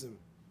Judaism,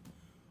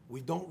 we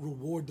don't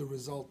reward the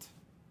result.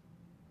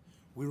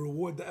 We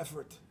reward the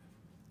effort.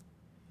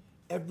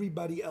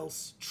 Everybody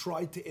else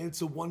tried to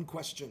answer 1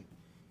 question.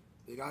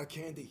 They got a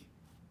candy.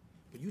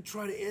 But you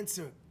try to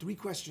answer 3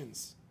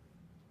 questions.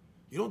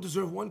 You don't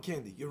deserve 1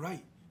 candy. You're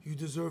right. You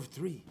deserve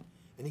 3.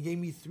 And he gave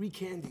me 3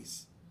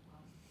 candies.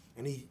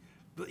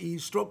 and he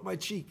stroked my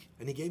cheek,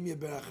 and he gave me a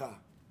beracha.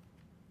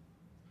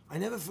 I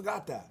never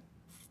forgot that.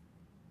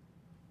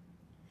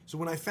 So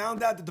when I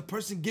found out that the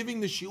person giving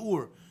the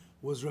shiur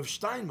was Rav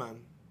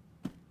Steinman,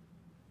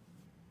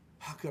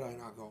 how could I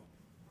not go?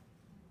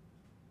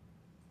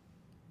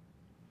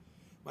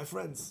 My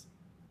friends,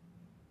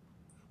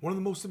 one of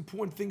the most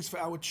important things for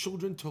our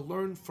children to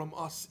learn from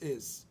us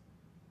is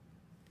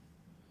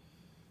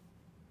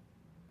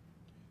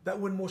that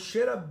when Moshe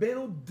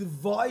Rabbeinu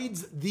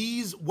divides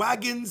these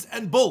wagons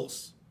and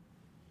bulls,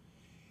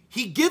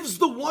 he gives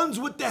the ones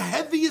with the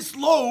heaviest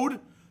load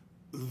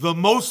the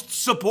most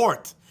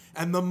support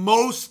and the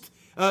most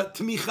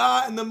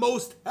tmicha and the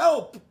most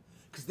help,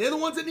 because they're the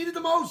ones that needed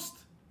the most.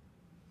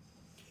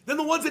 Then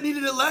the ones that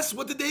needed it less,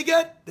 what did they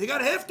get? They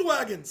got half the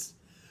wagons.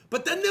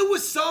 But then there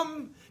was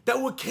some that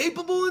were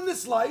capable in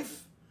this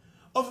life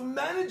of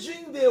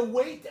managing their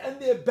weight and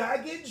their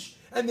baggage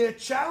and their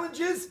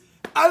challenges.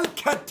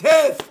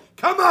 Al-Katef,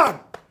 come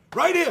on,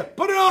 right here,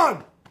 put it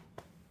on.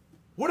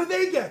 What do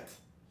they get?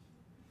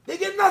 They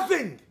get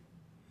nothing.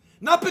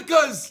 Not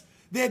because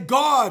they're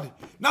God,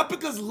 not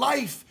because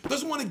life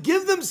doesn't want to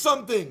give them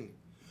something,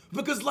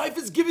 because life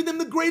is giving them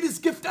the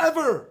greatest gift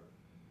ever.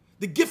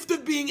 The gift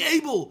of being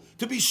able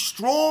to be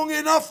strong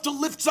enough to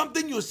lift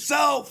something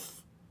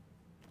yourself.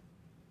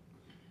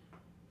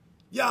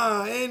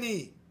 Yeah,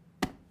 Annie.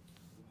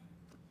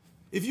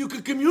 If you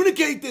could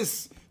communicate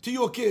this to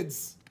your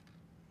kids.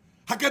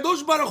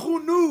 HaKadosh Baruch Hu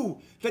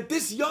knew that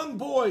this young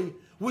boy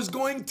was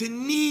going to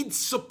need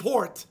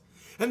support.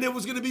 And there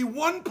was going to be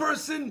one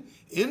person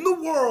in the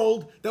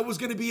world that was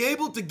going to be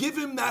able to give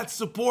him that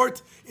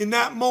support in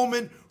that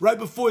moment right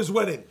before his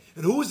wedding.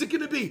 And who was it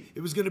going to be?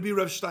 It was going to be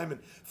Rav Steinman.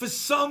 For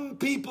some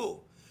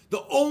people,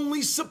 the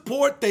only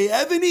support they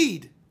ever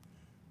need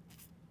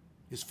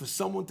is for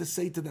someone to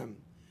say to them,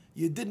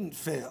 you didn't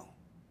fail.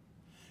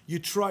 You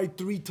tried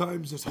 3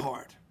 times as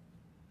hard.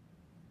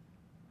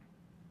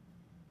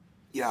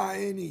 Yeah,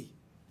 Annie.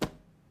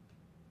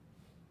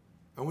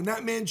 And when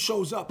that man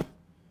shows up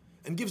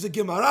and gives a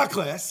Gemara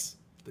class,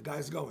 the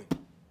guy's going.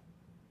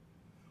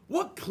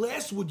 What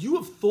class would you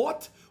have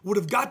thought would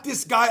have got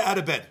this guy out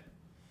of bed?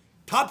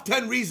 Top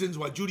 10 reasons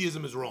why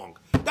Judaism is wrong.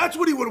 That's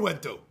what he would have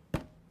went to.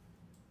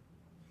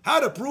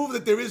 How to prove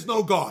that there is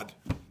no God.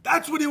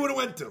 That's what he would have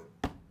went to.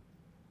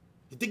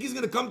 You think he's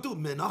going to come to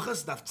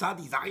Menachas Daf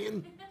Tzadi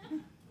Zayin?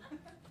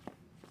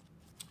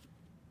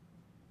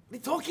 What are you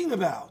talking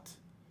about?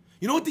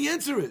 You know what the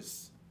answer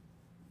is?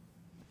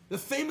 The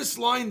famous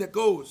line that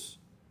goes,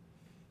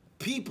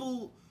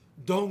 people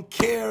don't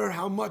care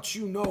how much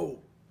you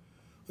know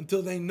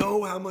until they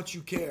know how much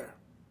you care.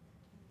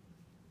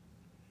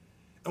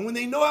 And when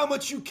they know how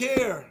much you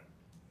care,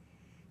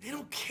 they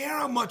don't care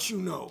how much you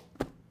know.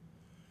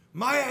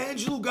 Maya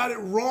Angelou got it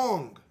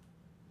wrong.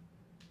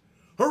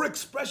 Her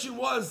expression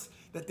was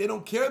that they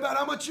don't care about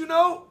how much you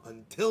know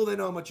until they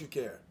know how much you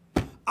care.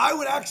 I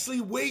would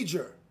actually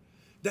wager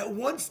that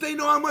once they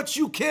know how much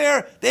you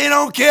care, they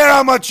don't care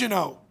how much you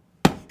know.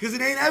 Because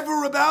it ain't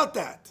ever about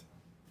that.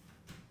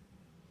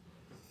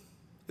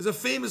 There's a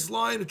famous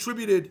line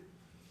attributed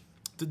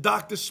to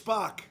Dr.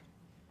 Spock.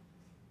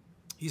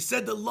 He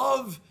said that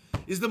love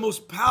is the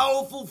most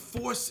powerful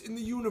force in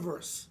the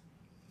universe.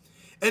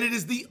 And it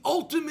is the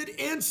ultimate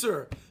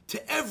answer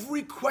to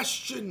every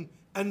question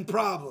and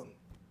problem.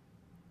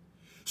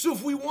 So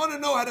if we want to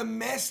know how to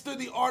master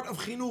the art of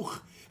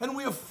chinuch, and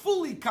we are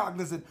fully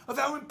cognizant of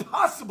how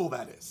impossible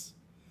that is,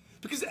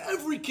 because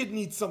every kid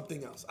needs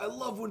something else. I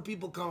love when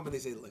people come and they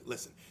say,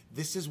 listen,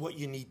 this is what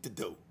you need to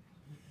do.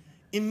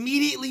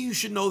 Immediately you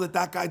should know that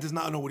that guy does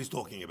not know what he's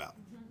talking about.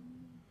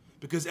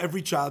 Because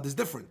every child is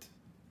different.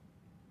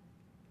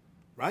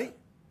 Right?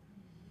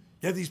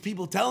 You have these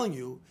people telling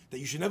you that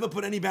you should never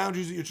put any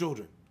boundaries with your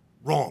children.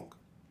 Wrong.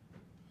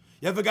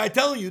 You have a guy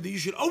telling you that you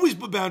should always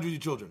put boundaries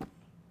with your children.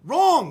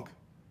 Wrong.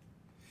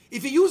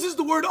 If he uses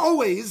the word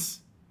always,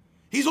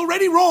 he's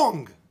already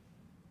wrong.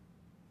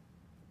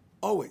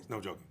 Always.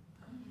 No, joking.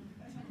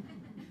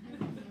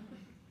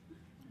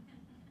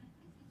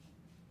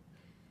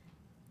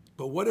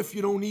 But what if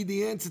you don't need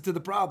the answer to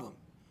the problem?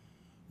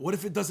 What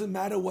if it doesn't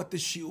matter what the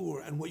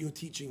shiur and what you're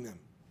teaching them?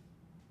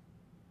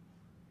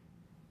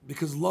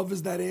 Because love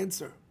is that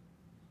answer.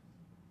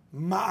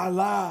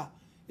 Ma'ala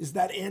is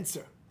that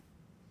answer.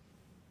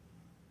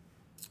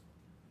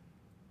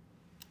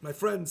 My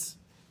friends,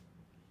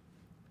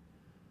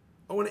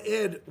 I want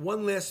to add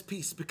one last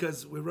piece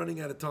because we're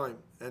running out of time.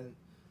 And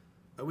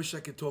I wish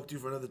I could talk to you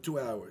for another 2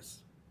 hours.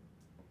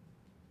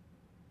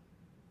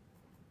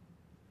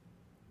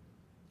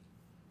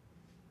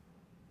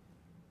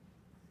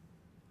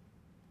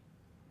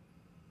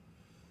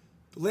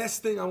 The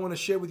last thing I want to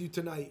share with you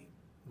tonight,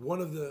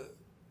 one of the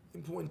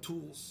important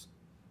tools,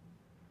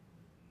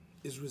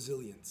 is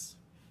resilience.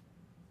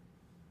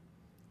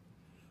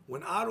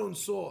 When Aaron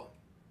saw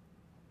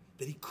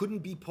that he couldn't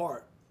be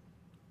part,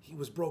 he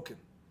was broken.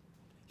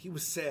 He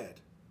was sad.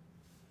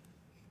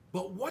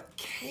 But what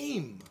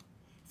came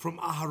from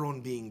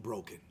Aaron being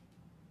broken?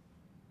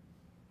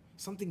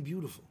 Something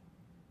beautiful.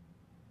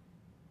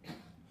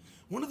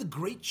 One of the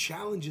great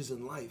challenges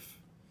in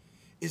life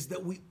is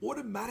that we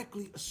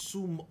automatically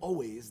assume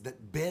always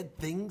that bad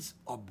things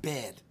are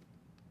bad,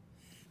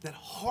 that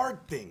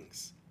hard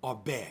things are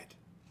bad,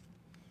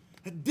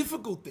 that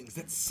difficult things,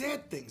 that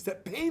sad things,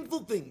 that painful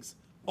things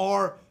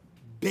are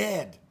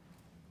bad.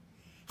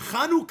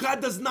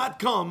 Chanukah does not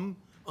come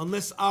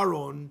unless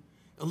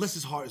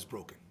his heart is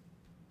broken.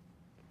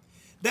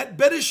 That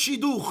better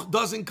shidduch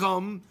doesn't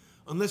come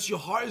unless your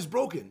heart is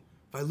broken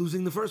by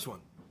losing the first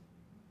one.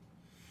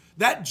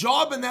 That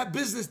job and that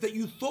business that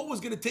you thought was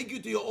going to take you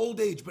to your old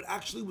age, but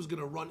actually was going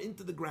to run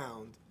into the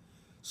ground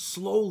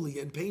slowly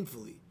and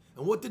painfully.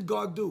 And what did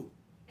God do?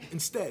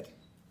 Instead,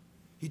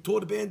 he tore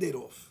the Band-Aid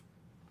off.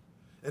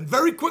 And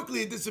very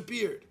quickly it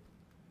disappeared.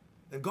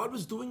 And God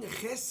was doing a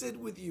chesed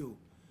with you.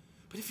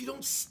 But if you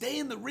don't stay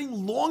in the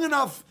ring long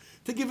enough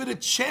to give it a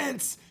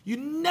chance, you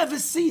never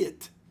see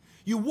it.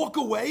 You walk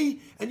away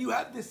and you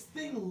have this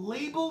thing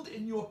labeled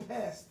in your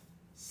past.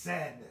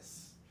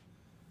 Sadness,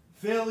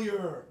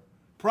 failure,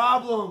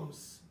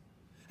 problems.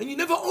 And you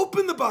never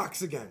open the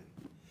box again.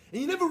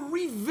 And you never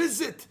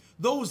revisit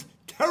those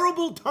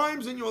terrible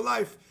times in your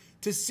life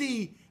to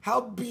see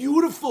how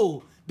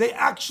beautiful they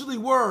actually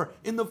were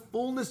in the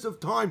fullness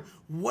of time.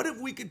 What if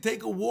we could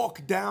take a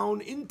walk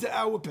down into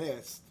our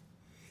past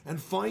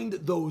and find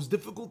those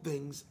difficult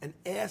things and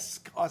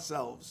ask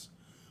ourselves,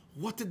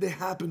 what did they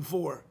happen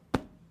for?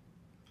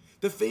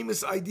 The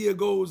famous idea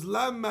goes,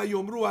 Lama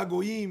yomru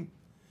hagoyim.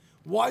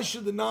 Why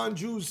should the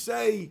non-Jews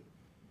say,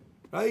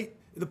 right?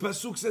 The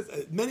Pasuk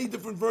says, many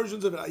different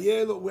versions of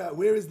it,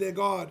 where is their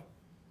God?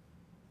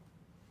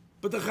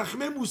 But the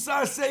Chachmei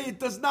Musar say it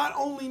does not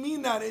only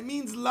mean that, it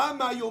means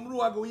Lama yomru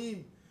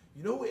hagoyim.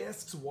 You know who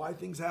asks why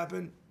things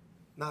happen?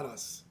 Not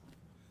us.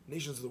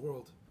 Nations of the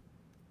world.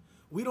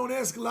 We don't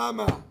ask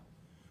Lama.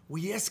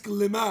 We ask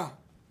Lema.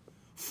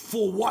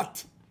 For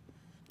what?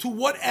 To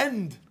what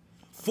end?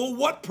 For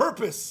what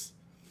purpose?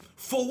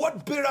 For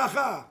what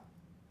beracha?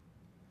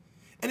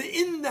 And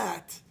in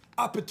that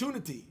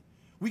opportunity,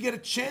 we get a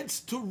chance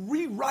to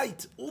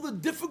rewrite all the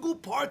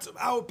difficult parts of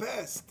our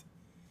past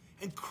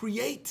and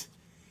create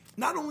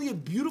not only a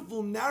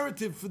beautiful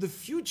narrative for the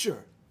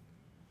future,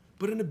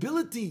 but an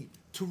ability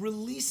to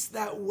release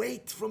that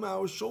weight from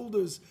our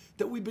shoulders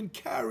that we've been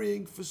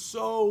carrying for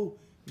so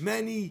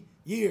many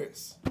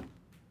years.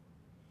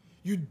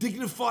 You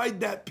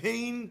dignified that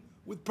pain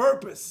with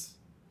purpose,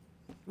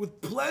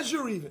 with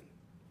pleasure even.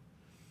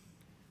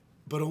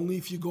 But only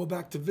if you go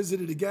back to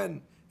visit it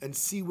again and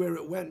see where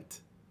it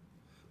went.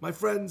 My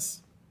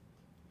friends,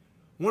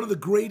 one of the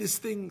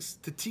greatest things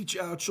to teach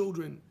our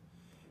children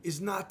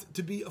is not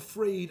to be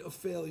afraid of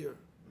failure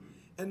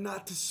and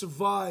not to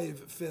survive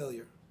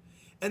failure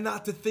and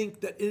not to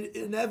think that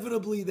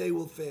inevitably they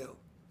will fail,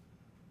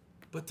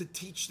 but to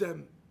teach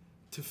them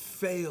to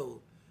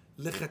fail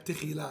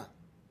lechatechila,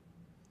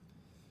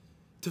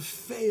 to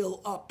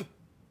fail up,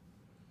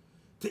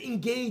 to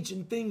engage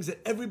in things that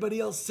everybody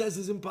else says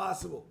is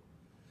impossible,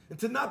 and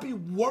to not be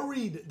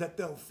worried that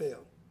they'll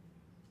fail,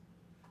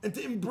 and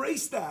to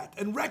embrace that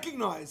and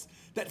recognize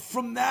that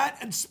from that,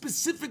 and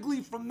specifically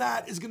from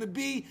that, is going to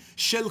be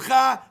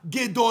shelcha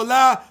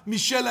gedola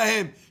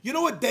mishelahem. You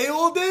know what they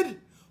all did?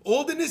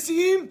 All the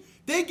Nisiim,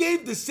 they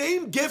gave the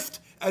same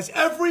gift as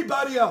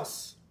everybody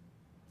else.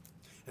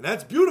 And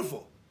that's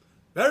beautiful.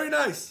 Very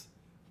nice.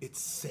 It's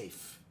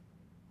safe.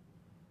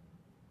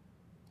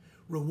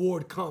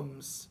 Reward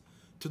comes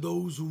to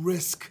those who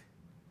risk,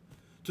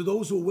 to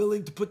those who are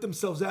willing to put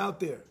themselves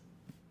out there.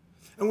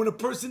 And when a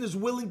person is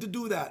willing to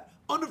do that,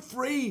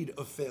 unafraid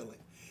of failing,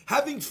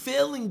 having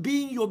failing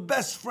being your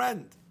best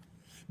friend,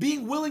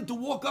 being willing to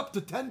walk up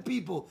to 10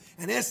 people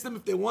and ask them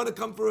if they want to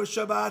come for a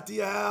Shabbat to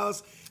your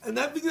house, and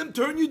having them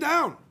turn you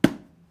down.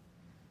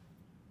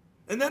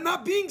 And that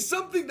not being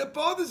something that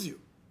bothers you.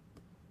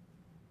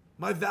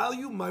 My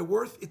value, my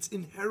worth, it's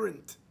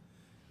inherent.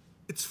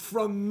 It's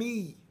from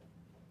me.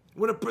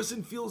 When a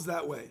person feels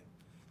that way,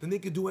 then they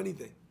can do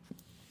anything.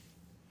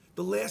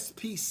 The last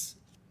piece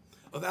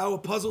of our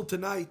puzzle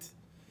tonight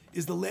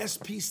is the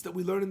last piece that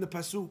we learn in the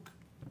Pasuk.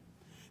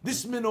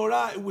 This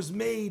menorah, it was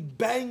made,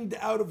 banged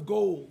out of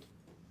gold.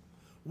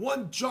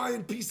 One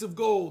giant piece of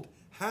gold,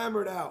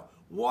 hammered out.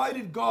 Why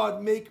did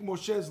God make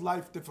Moshe's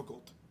life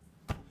difficult?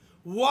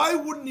 Why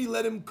wouldn't he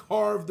let him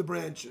carve the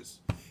branches?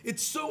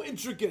 It's so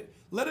intricate.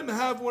 Let him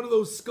have one of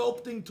those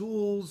sculpting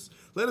tools.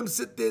 Let him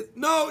sit there.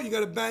 No, you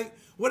got to bang.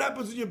 What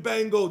happens when you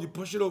bang gold? You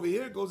push it over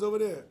here, it goes over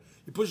there.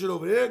 You push it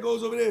over there, it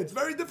goes over there. It's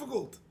very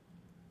difficult.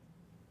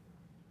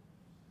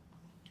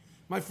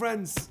 My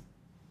friends,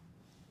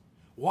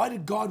 why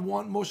did God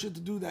want Moshe to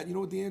do that? You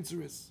know what the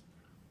answer is?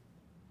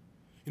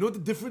 You know what the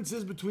difference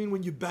is between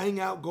when you bang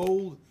out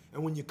gold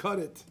and when you cut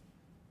it?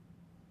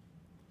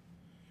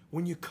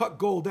 When you cut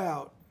gold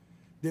out,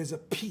 there's a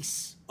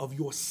piece of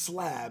your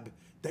slab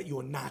that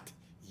you're not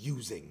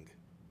using.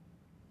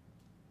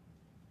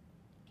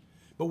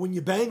 But when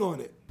you bang on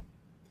it,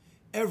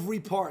 every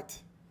part,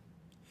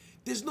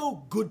 there's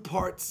no good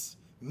parts,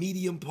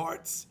 medium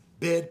parts,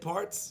 bad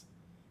parts.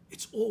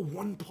 It's all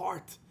one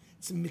part.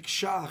 It's a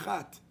miksha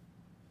achat.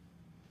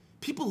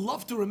 People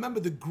love to remember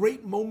the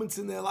great moments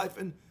in their life,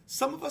 and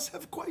some of us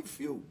have quite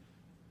few.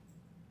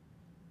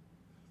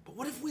 But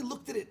what if we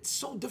looked at it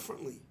so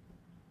differently?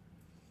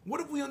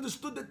 What if we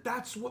understood that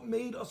that's what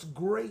made us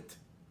great?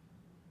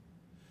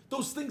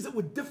 Those things that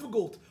were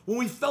difficult, when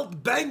we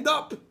felt banged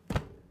up,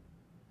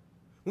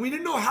 when we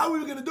didn't know how we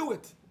were going to do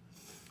it.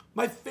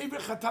 My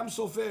favorite Khatam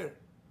Sofer,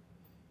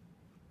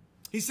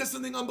 he says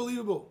something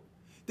unbelievable.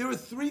 There are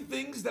 3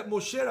 things that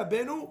Moshe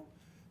Rabbeinu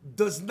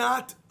does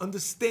not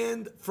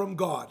understand from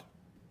God.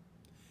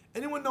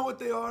 Anyone know what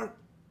they are?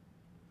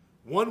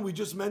 One we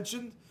just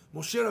mentioned,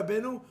 Moshe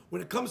Rabbeinu,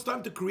 when it comes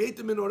time to create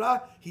the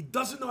menorah, he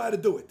doesn't know how to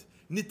do it.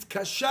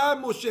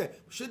 Nitkasha Moshe.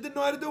 Moshe didn't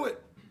know how to do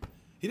it.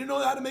 He didn't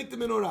know how to make the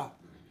menorah.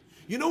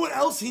 You know what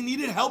else he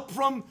needed help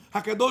from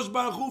HaKadosh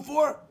Baruch Hu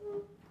for?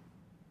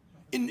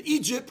 In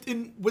Egypt,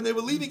 when they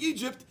were leaving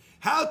Egypt,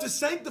 how to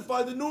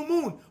sanctify the new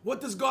moon.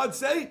 What does God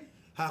say?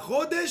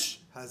 HaChodesh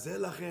hazeh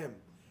lachem.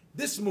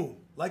 This moon,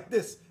 like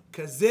this.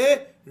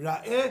 Kazeh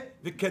ra'eh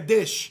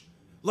v'kadesh.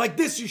 Like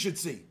this you should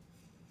see.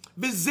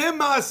 V'zeh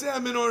ma'aseh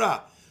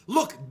menorah.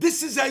 Look,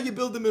 this is how you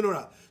build the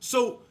menorah.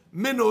 So,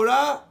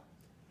 menorah,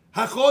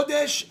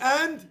 HaChodesh,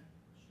 and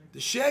the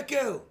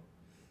shekel.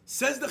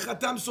 Says the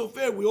Khatam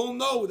Sofer, we all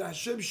know that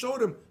Hashem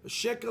showed him a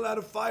shekel out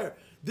of fire.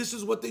 This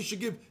is what they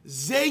should give.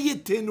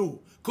 Zeyitenu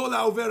kol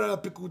ha'over al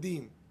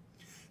pikudim.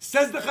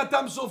 Says the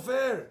Khatam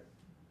Sofer,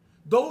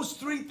 those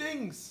 3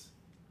 things,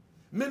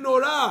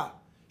 menorah,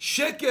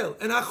 shekel,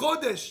 and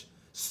HaChodesh,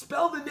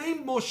 spell the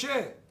name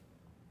Moshe.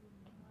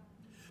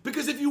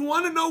 Because if you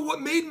want to know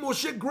what made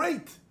Moshe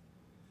great,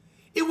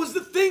 it was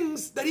the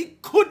things that he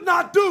could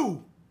not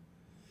do.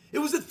 It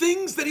was the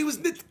things that he was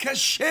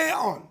nitkasheh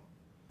on.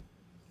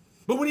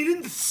 But when he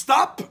didn't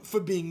stop for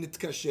being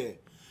nitkasheh,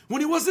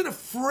 when he wasn't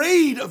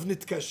afraid of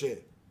nitkasheh,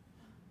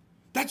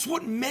 that's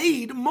what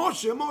made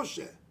Moshe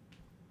Moshe.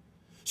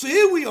 So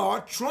here we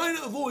are trying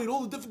to avoid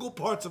all the difficult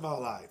parts of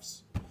our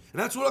lives. And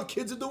that's what our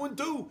kids are doing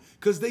too,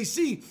 because they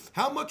see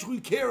how much we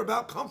care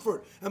about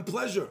comfort and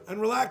pleasure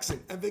and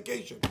relaxing and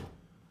vacation.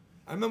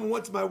 I remember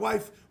once my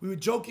wife, we were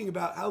joking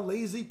about how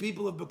lazy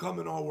people have become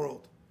in our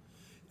world.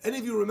 Any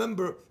of you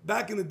remember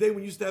back in the day when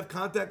you used to have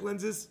contact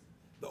lenses?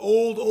 The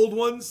old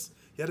ones?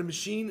 You had a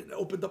machine that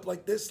opened up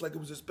like this, like it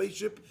was a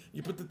spaceship.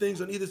 You put the things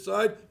on either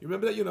side. You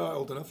remember that? You're not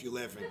old enough, you're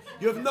laughing.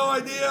 You have no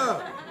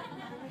idea.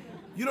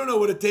 You don't know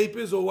what a tape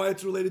is or why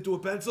it's related to a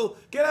pencil.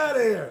 Get out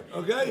of here,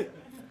 okay?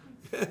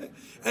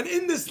 And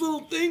in this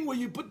little thing where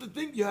you put the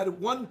thing, you had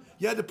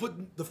to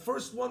put, the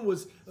first one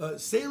was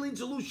saline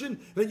solution,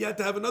 then you had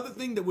to have another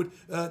thing that would,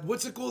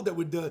 what's it called, that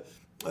would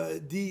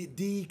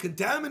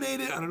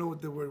decontaminate it. I don't know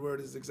what the word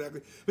is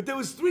exactly. But there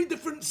was 3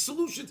 different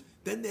solutions.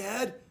 Then they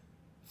had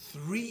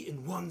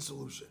 3-in-1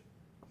 solution.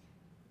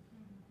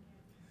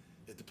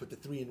 You had to put the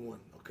 3-in-1.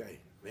 Okay,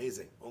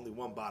 amazing. Only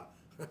 1 bottle.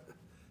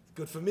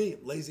 Good for me,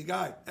 lazy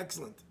guy.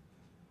 Excellent.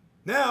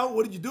 Now,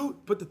 what did you do?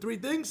 Put the 3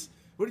 things.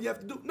 What do you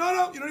have to do?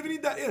 No, you don't even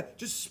need that. Yeah,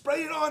 just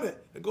spray it on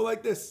it and go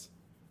like this.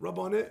 Rub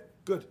on it.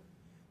 Good.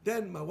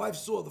 Then my wife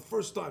saw the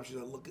first time. She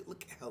said, look at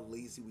how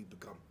lazy we've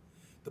become.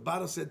 The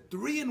bottle said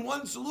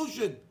 3-in-1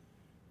 solution.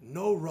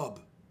 No rub.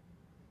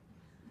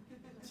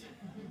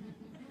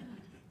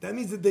 That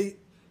means that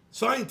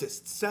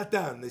scientists sat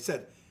down and they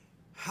said,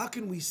 how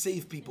can we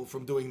save people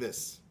from doing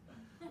this?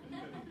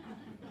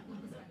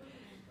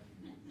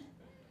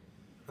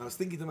 I was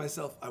thinking to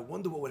myself, I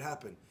wonder what would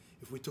happen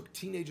if we took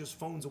teenagers'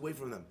 phones away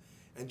from them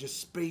and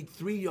just sprayed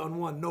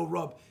 3-on-1, no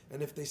rub,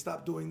 and if they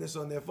stopped doing this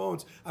on their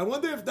phones, I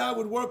wonder if that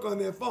would work on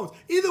their phones.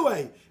 Either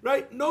way,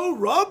 right? No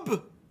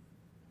rub?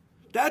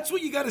 That's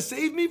what you got to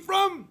save me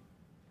from?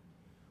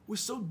 We're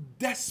so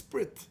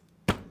desperate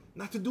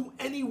not to do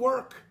any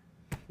work,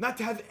 not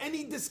to have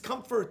any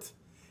discomfort.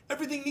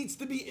 Everything needs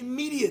to be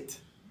immediate.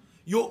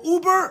 Your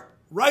Uber,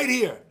 right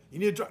here. You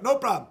need to drive, no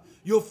problem.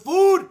 Your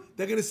food,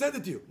 they're going to send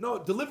it to you. No,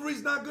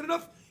 delivery's not good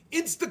enough.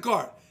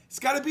 Instacart. It's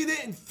got to be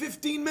there in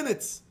 15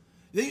 minutes.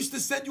 They used to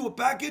send you a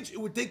package.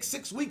 It would take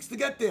 6 weeks to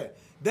get there.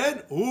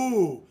 Then,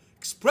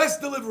 express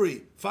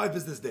delivery, 5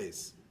 business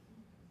days.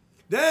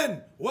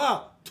 Then,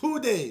 2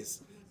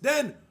 days.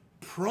 Then,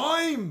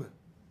 Prime.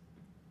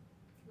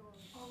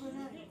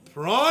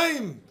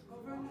 Prime.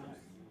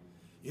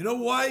 You know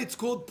why it's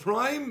called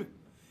Prime?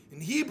 In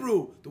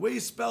Hebrew, the way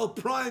you spell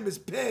prime is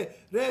Pe,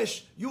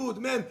 Resh, Yud,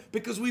 Mem,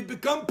 because we've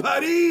become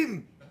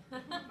Parim.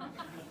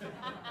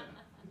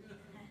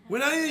 We're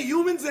not even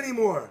humans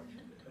anymore.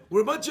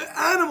 We're a bunch of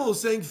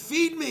animals saying,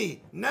 feed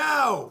me,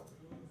 now.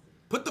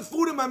 Put the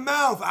food in my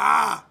mouth,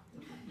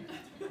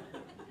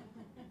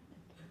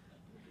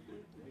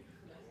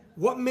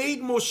 What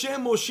made Moshe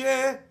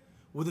Moshe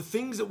were the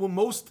things that were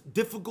most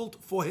difficult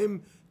for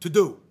him to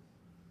do.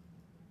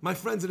 My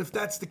friends, and if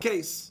that's the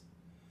case,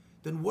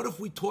 then what if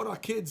we taught our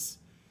kids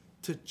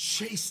to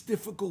chase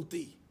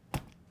difficulty?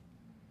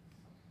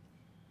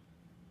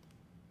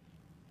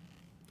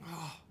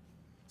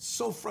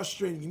 So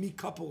frustrating. You meet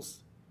couples.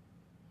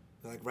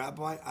 They're like,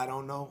 Rabbi, I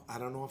don't know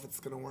if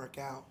it's going to work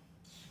out.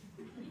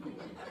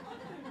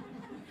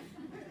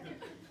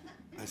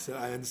 I said,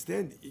 I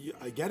understand.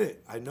 I get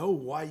it. I know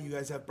why you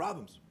guys have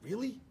problems.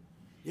 Really?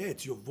 Yeah,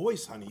 it's your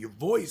voice, honey. Your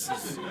voice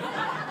is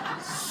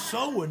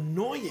so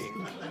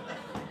annoying.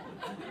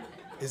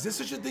 Is there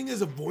such a thing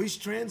as a voice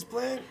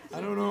transplant?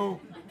 I don't know.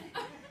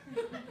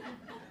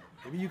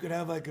 Maybe you could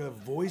have like a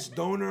voice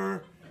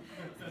donor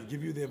and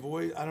give you their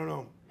voice. I don't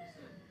know.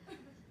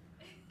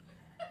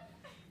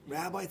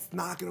 Rabbi, it's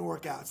not going to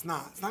work out. It's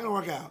not. It's not going to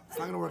work out. It's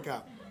not going to work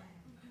out.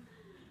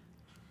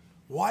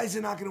 Why is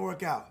it not going to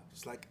work out?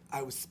 It's like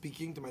I was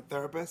speaking to my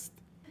therapist.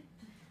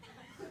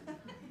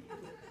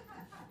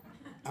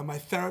 And my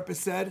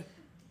therapist said,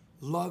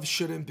 love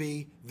shouldn't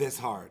be this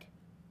hard.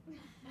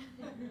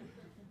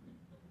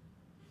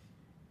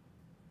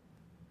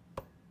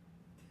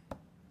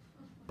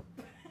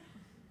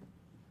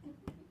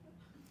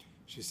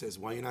 She says,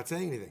 why are you not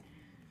saying anything?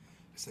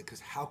 I said,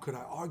 because how could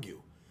I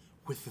argue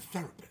with the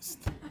therapist?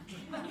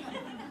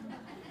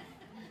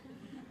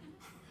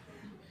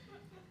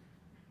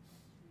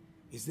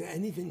 Is there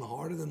anything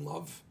harder than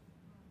love?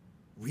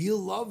 Real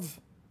love?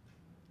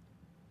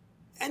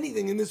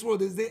 Anything in this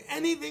world, is there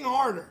anything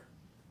harder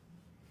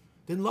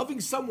than loving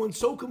someone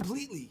so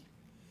completely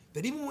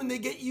that even when they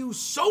get you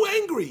so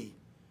angry,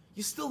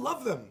 you still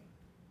love them?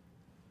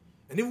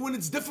 And even when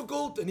it's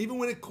difficult, and even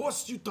when it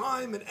costs you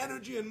time and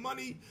energy and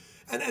money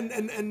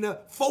and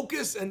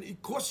focus, and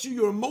it costs you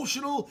your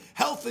emotional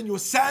health and your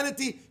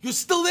sanity, you're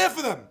still there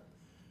for them.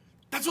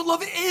 That's what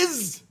love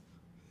is.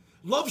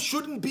 Love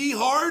shouldn't be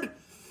hard.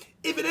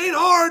 If it ain't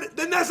hard,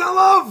 then that's not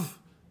love.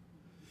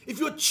 If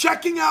you're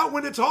checking out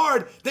when it's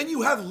hard, then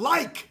you have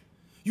like.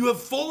 You have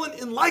fallen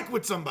in like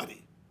with somebody.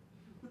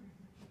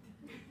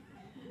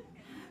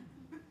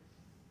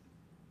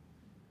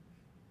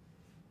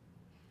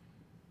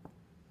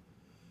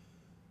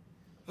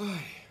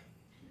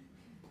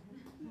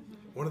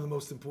 One of the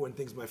most important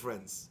things, my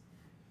friends,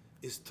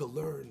 is to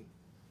learn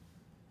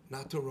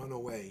not to run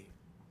away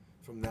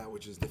from that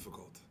which is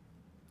difficult,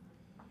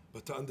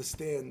 but to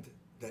understand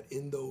that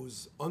in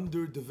those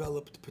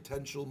underdeveloped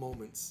potential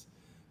moments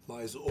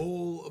lies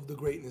all of the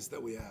greatness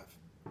that we have.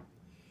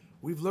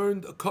 We've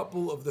learned a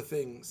couple of the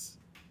things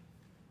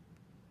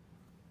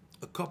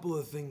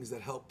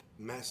that help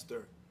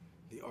master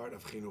the art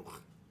of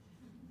chinuch.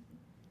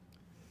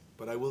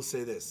 But I will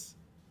say this.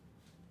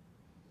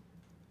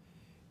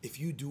 If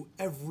you do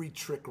every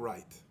trick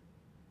right,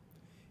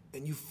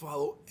 and you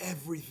follow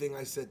everything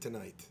I said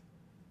tonight,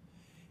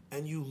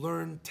 and you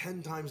learn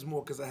 10 times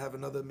more, because I have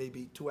another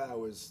maybe 2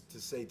 hours to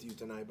say to you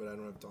tonight, but I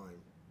don't have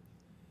time,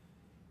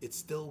 it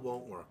still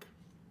won't work.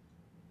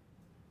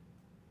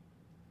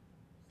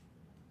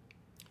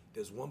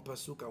 There's one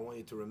pasuk I want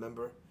you to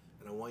remember,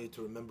 and I want you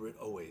to remember it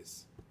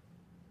always.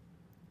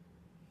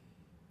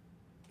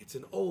 It's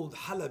an old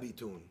Halabi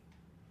tune.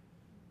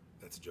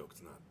 That's a joke,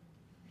 it's not.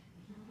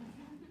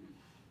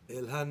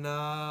 El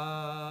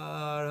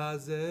hanar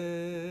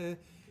hazeh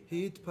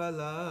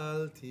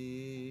hitpalalti.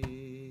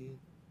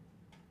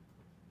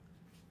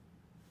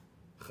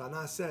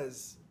 Chana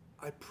says,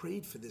 I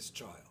prayed for this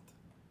child.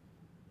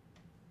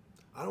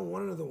 I don't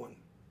want another one.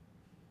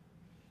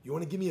 You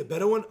want to give me a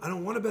better one? I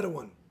don't want a better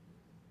one.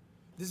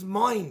 This is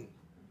mine.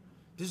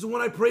 This is the one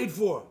I prayed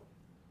for.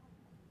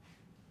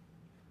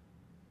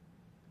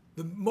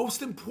 The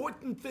most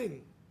important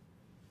thing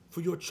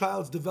for your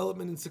child's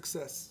development and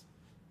success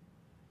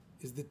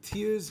is the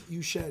tears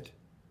you shed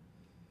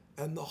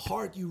and the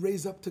heart you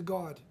raise up to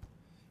God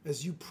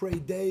as you pray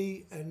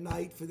day and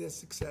night for their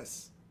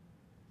success.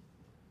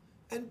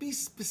 And be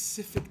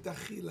specific,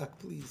 Dachilak,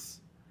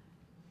 please.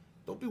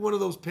 Don't be one of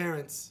those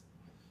parents.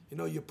 You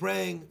know, you're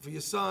praying for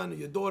your son or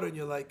your daughter and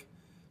you're like,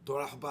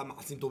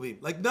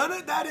 like none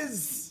of that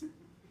is,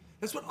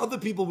 that's what other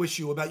people wish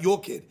you about your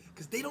kid,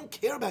 because they don't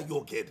care about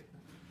your kid.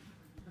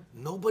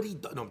 Nobody,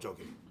 no, I'm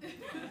joking.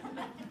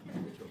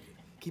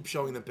 Keep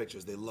showing them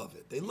pictures. They love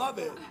it. They love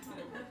it.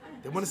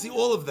 They want to see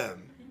all of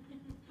them.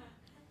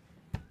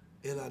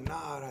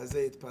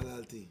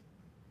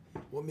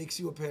 What makes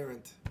you a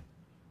parent?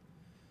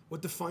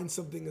 What defines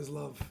something as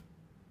love?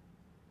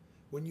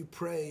 When you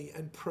pray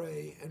and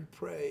pray and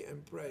pray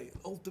and pray,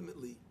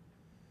 ultimately,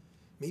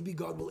 maybe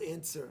God will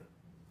answer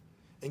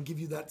and give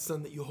you that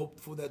son that you hoped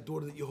for, that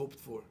daughter that you hoped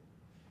for.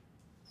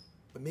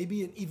 But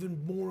maybe an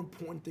even more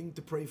important thing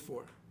to pray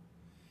for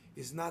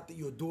is not that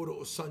your daughter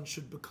or son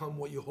should become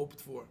what you hoped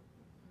for,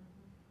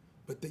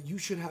 but that you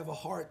should have a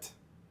heart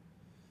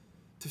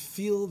to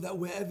feel that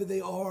wherever they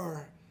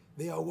are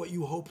what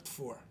you hoped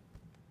for.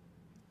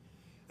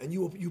 And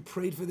you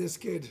prayed for this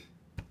kid,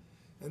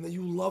 and that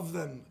you love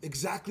them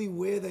exactly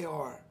where they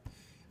are.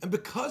 And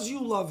because you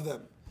love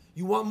them,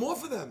 you want more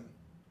for them.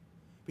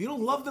 But you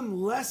don't love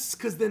them less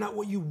because they're not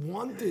what you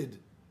wanted,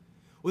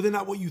 or they're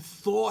not what you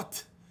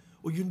thought,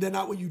 or they're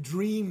not what you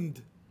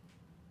dreamed.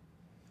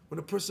 When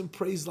a person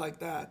prays like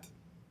that,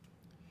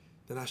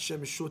 then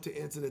Hashem is sure to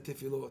answer the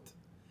tefillot.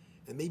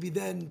 And maybe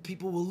then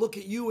people will look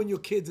at you and your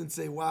kids and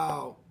say,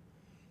 wow,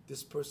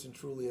 this person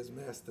truly has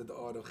mastered the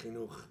art of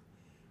chinuch.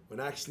 When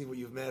actually what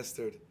you've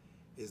mastered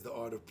is the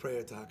art of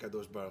prayer to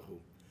HaKadosh Baruch Hu.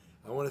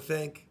 I want to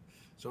thank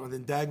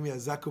Jonathan Dagmi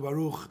Azaku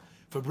Baruch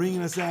for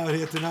bringing us out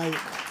here tonight.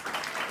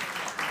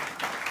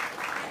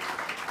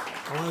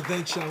 I want to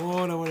thank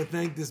Sharon. I want to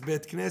thank this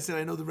Bet Knesset.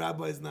 I know the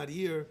rabbi is not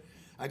here.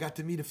 I got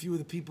to meet a few of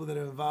the people that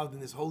are involved in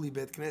this holy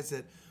Bet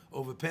Knesset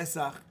over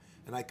Pesach,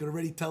 and I could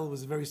already tell it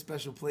was a very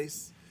special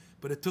place.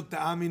 But it took the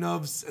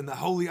Aminovs and the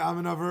holy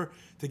Aminover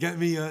to get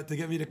me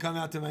to come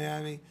out to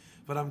Miami.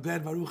 But I'm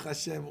glad, Baruch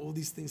Hashem, all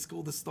these things,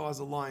 all the stars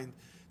aligned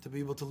to be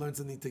able to learn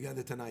something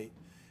together tonight.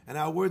 And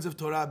our words of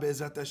Torah,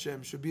 Be'ezrat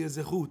Hashem, should be a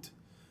zechut,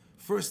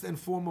 first and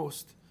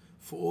foremost,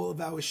 for all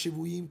of our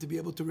shivuyim to be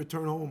able to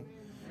return home.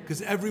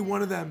 Because every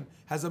one of them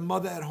has a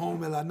mother at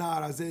home,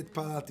 Elanar, Azet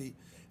Palati,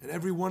 and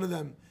every one of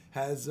them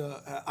has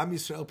Am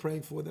Yisrael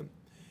praying for them.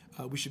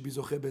 We should be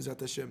zocheh Be'ezrat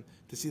Hashem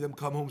to see them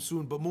come home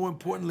soon. But more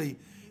importantly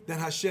than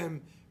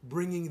Hashem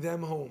bringing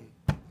them home,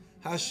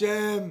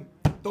 Hashem,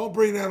 don't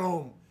bring them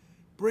home.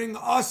 Bring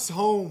us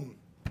home.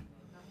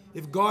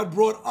 If God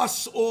brought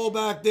us all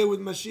back there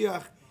with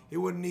Mashiach, He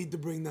wouldn't need to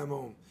bring them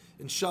home.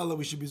 Inshallah,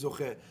 we should be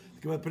zocheh.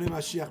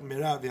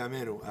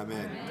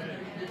 Amen.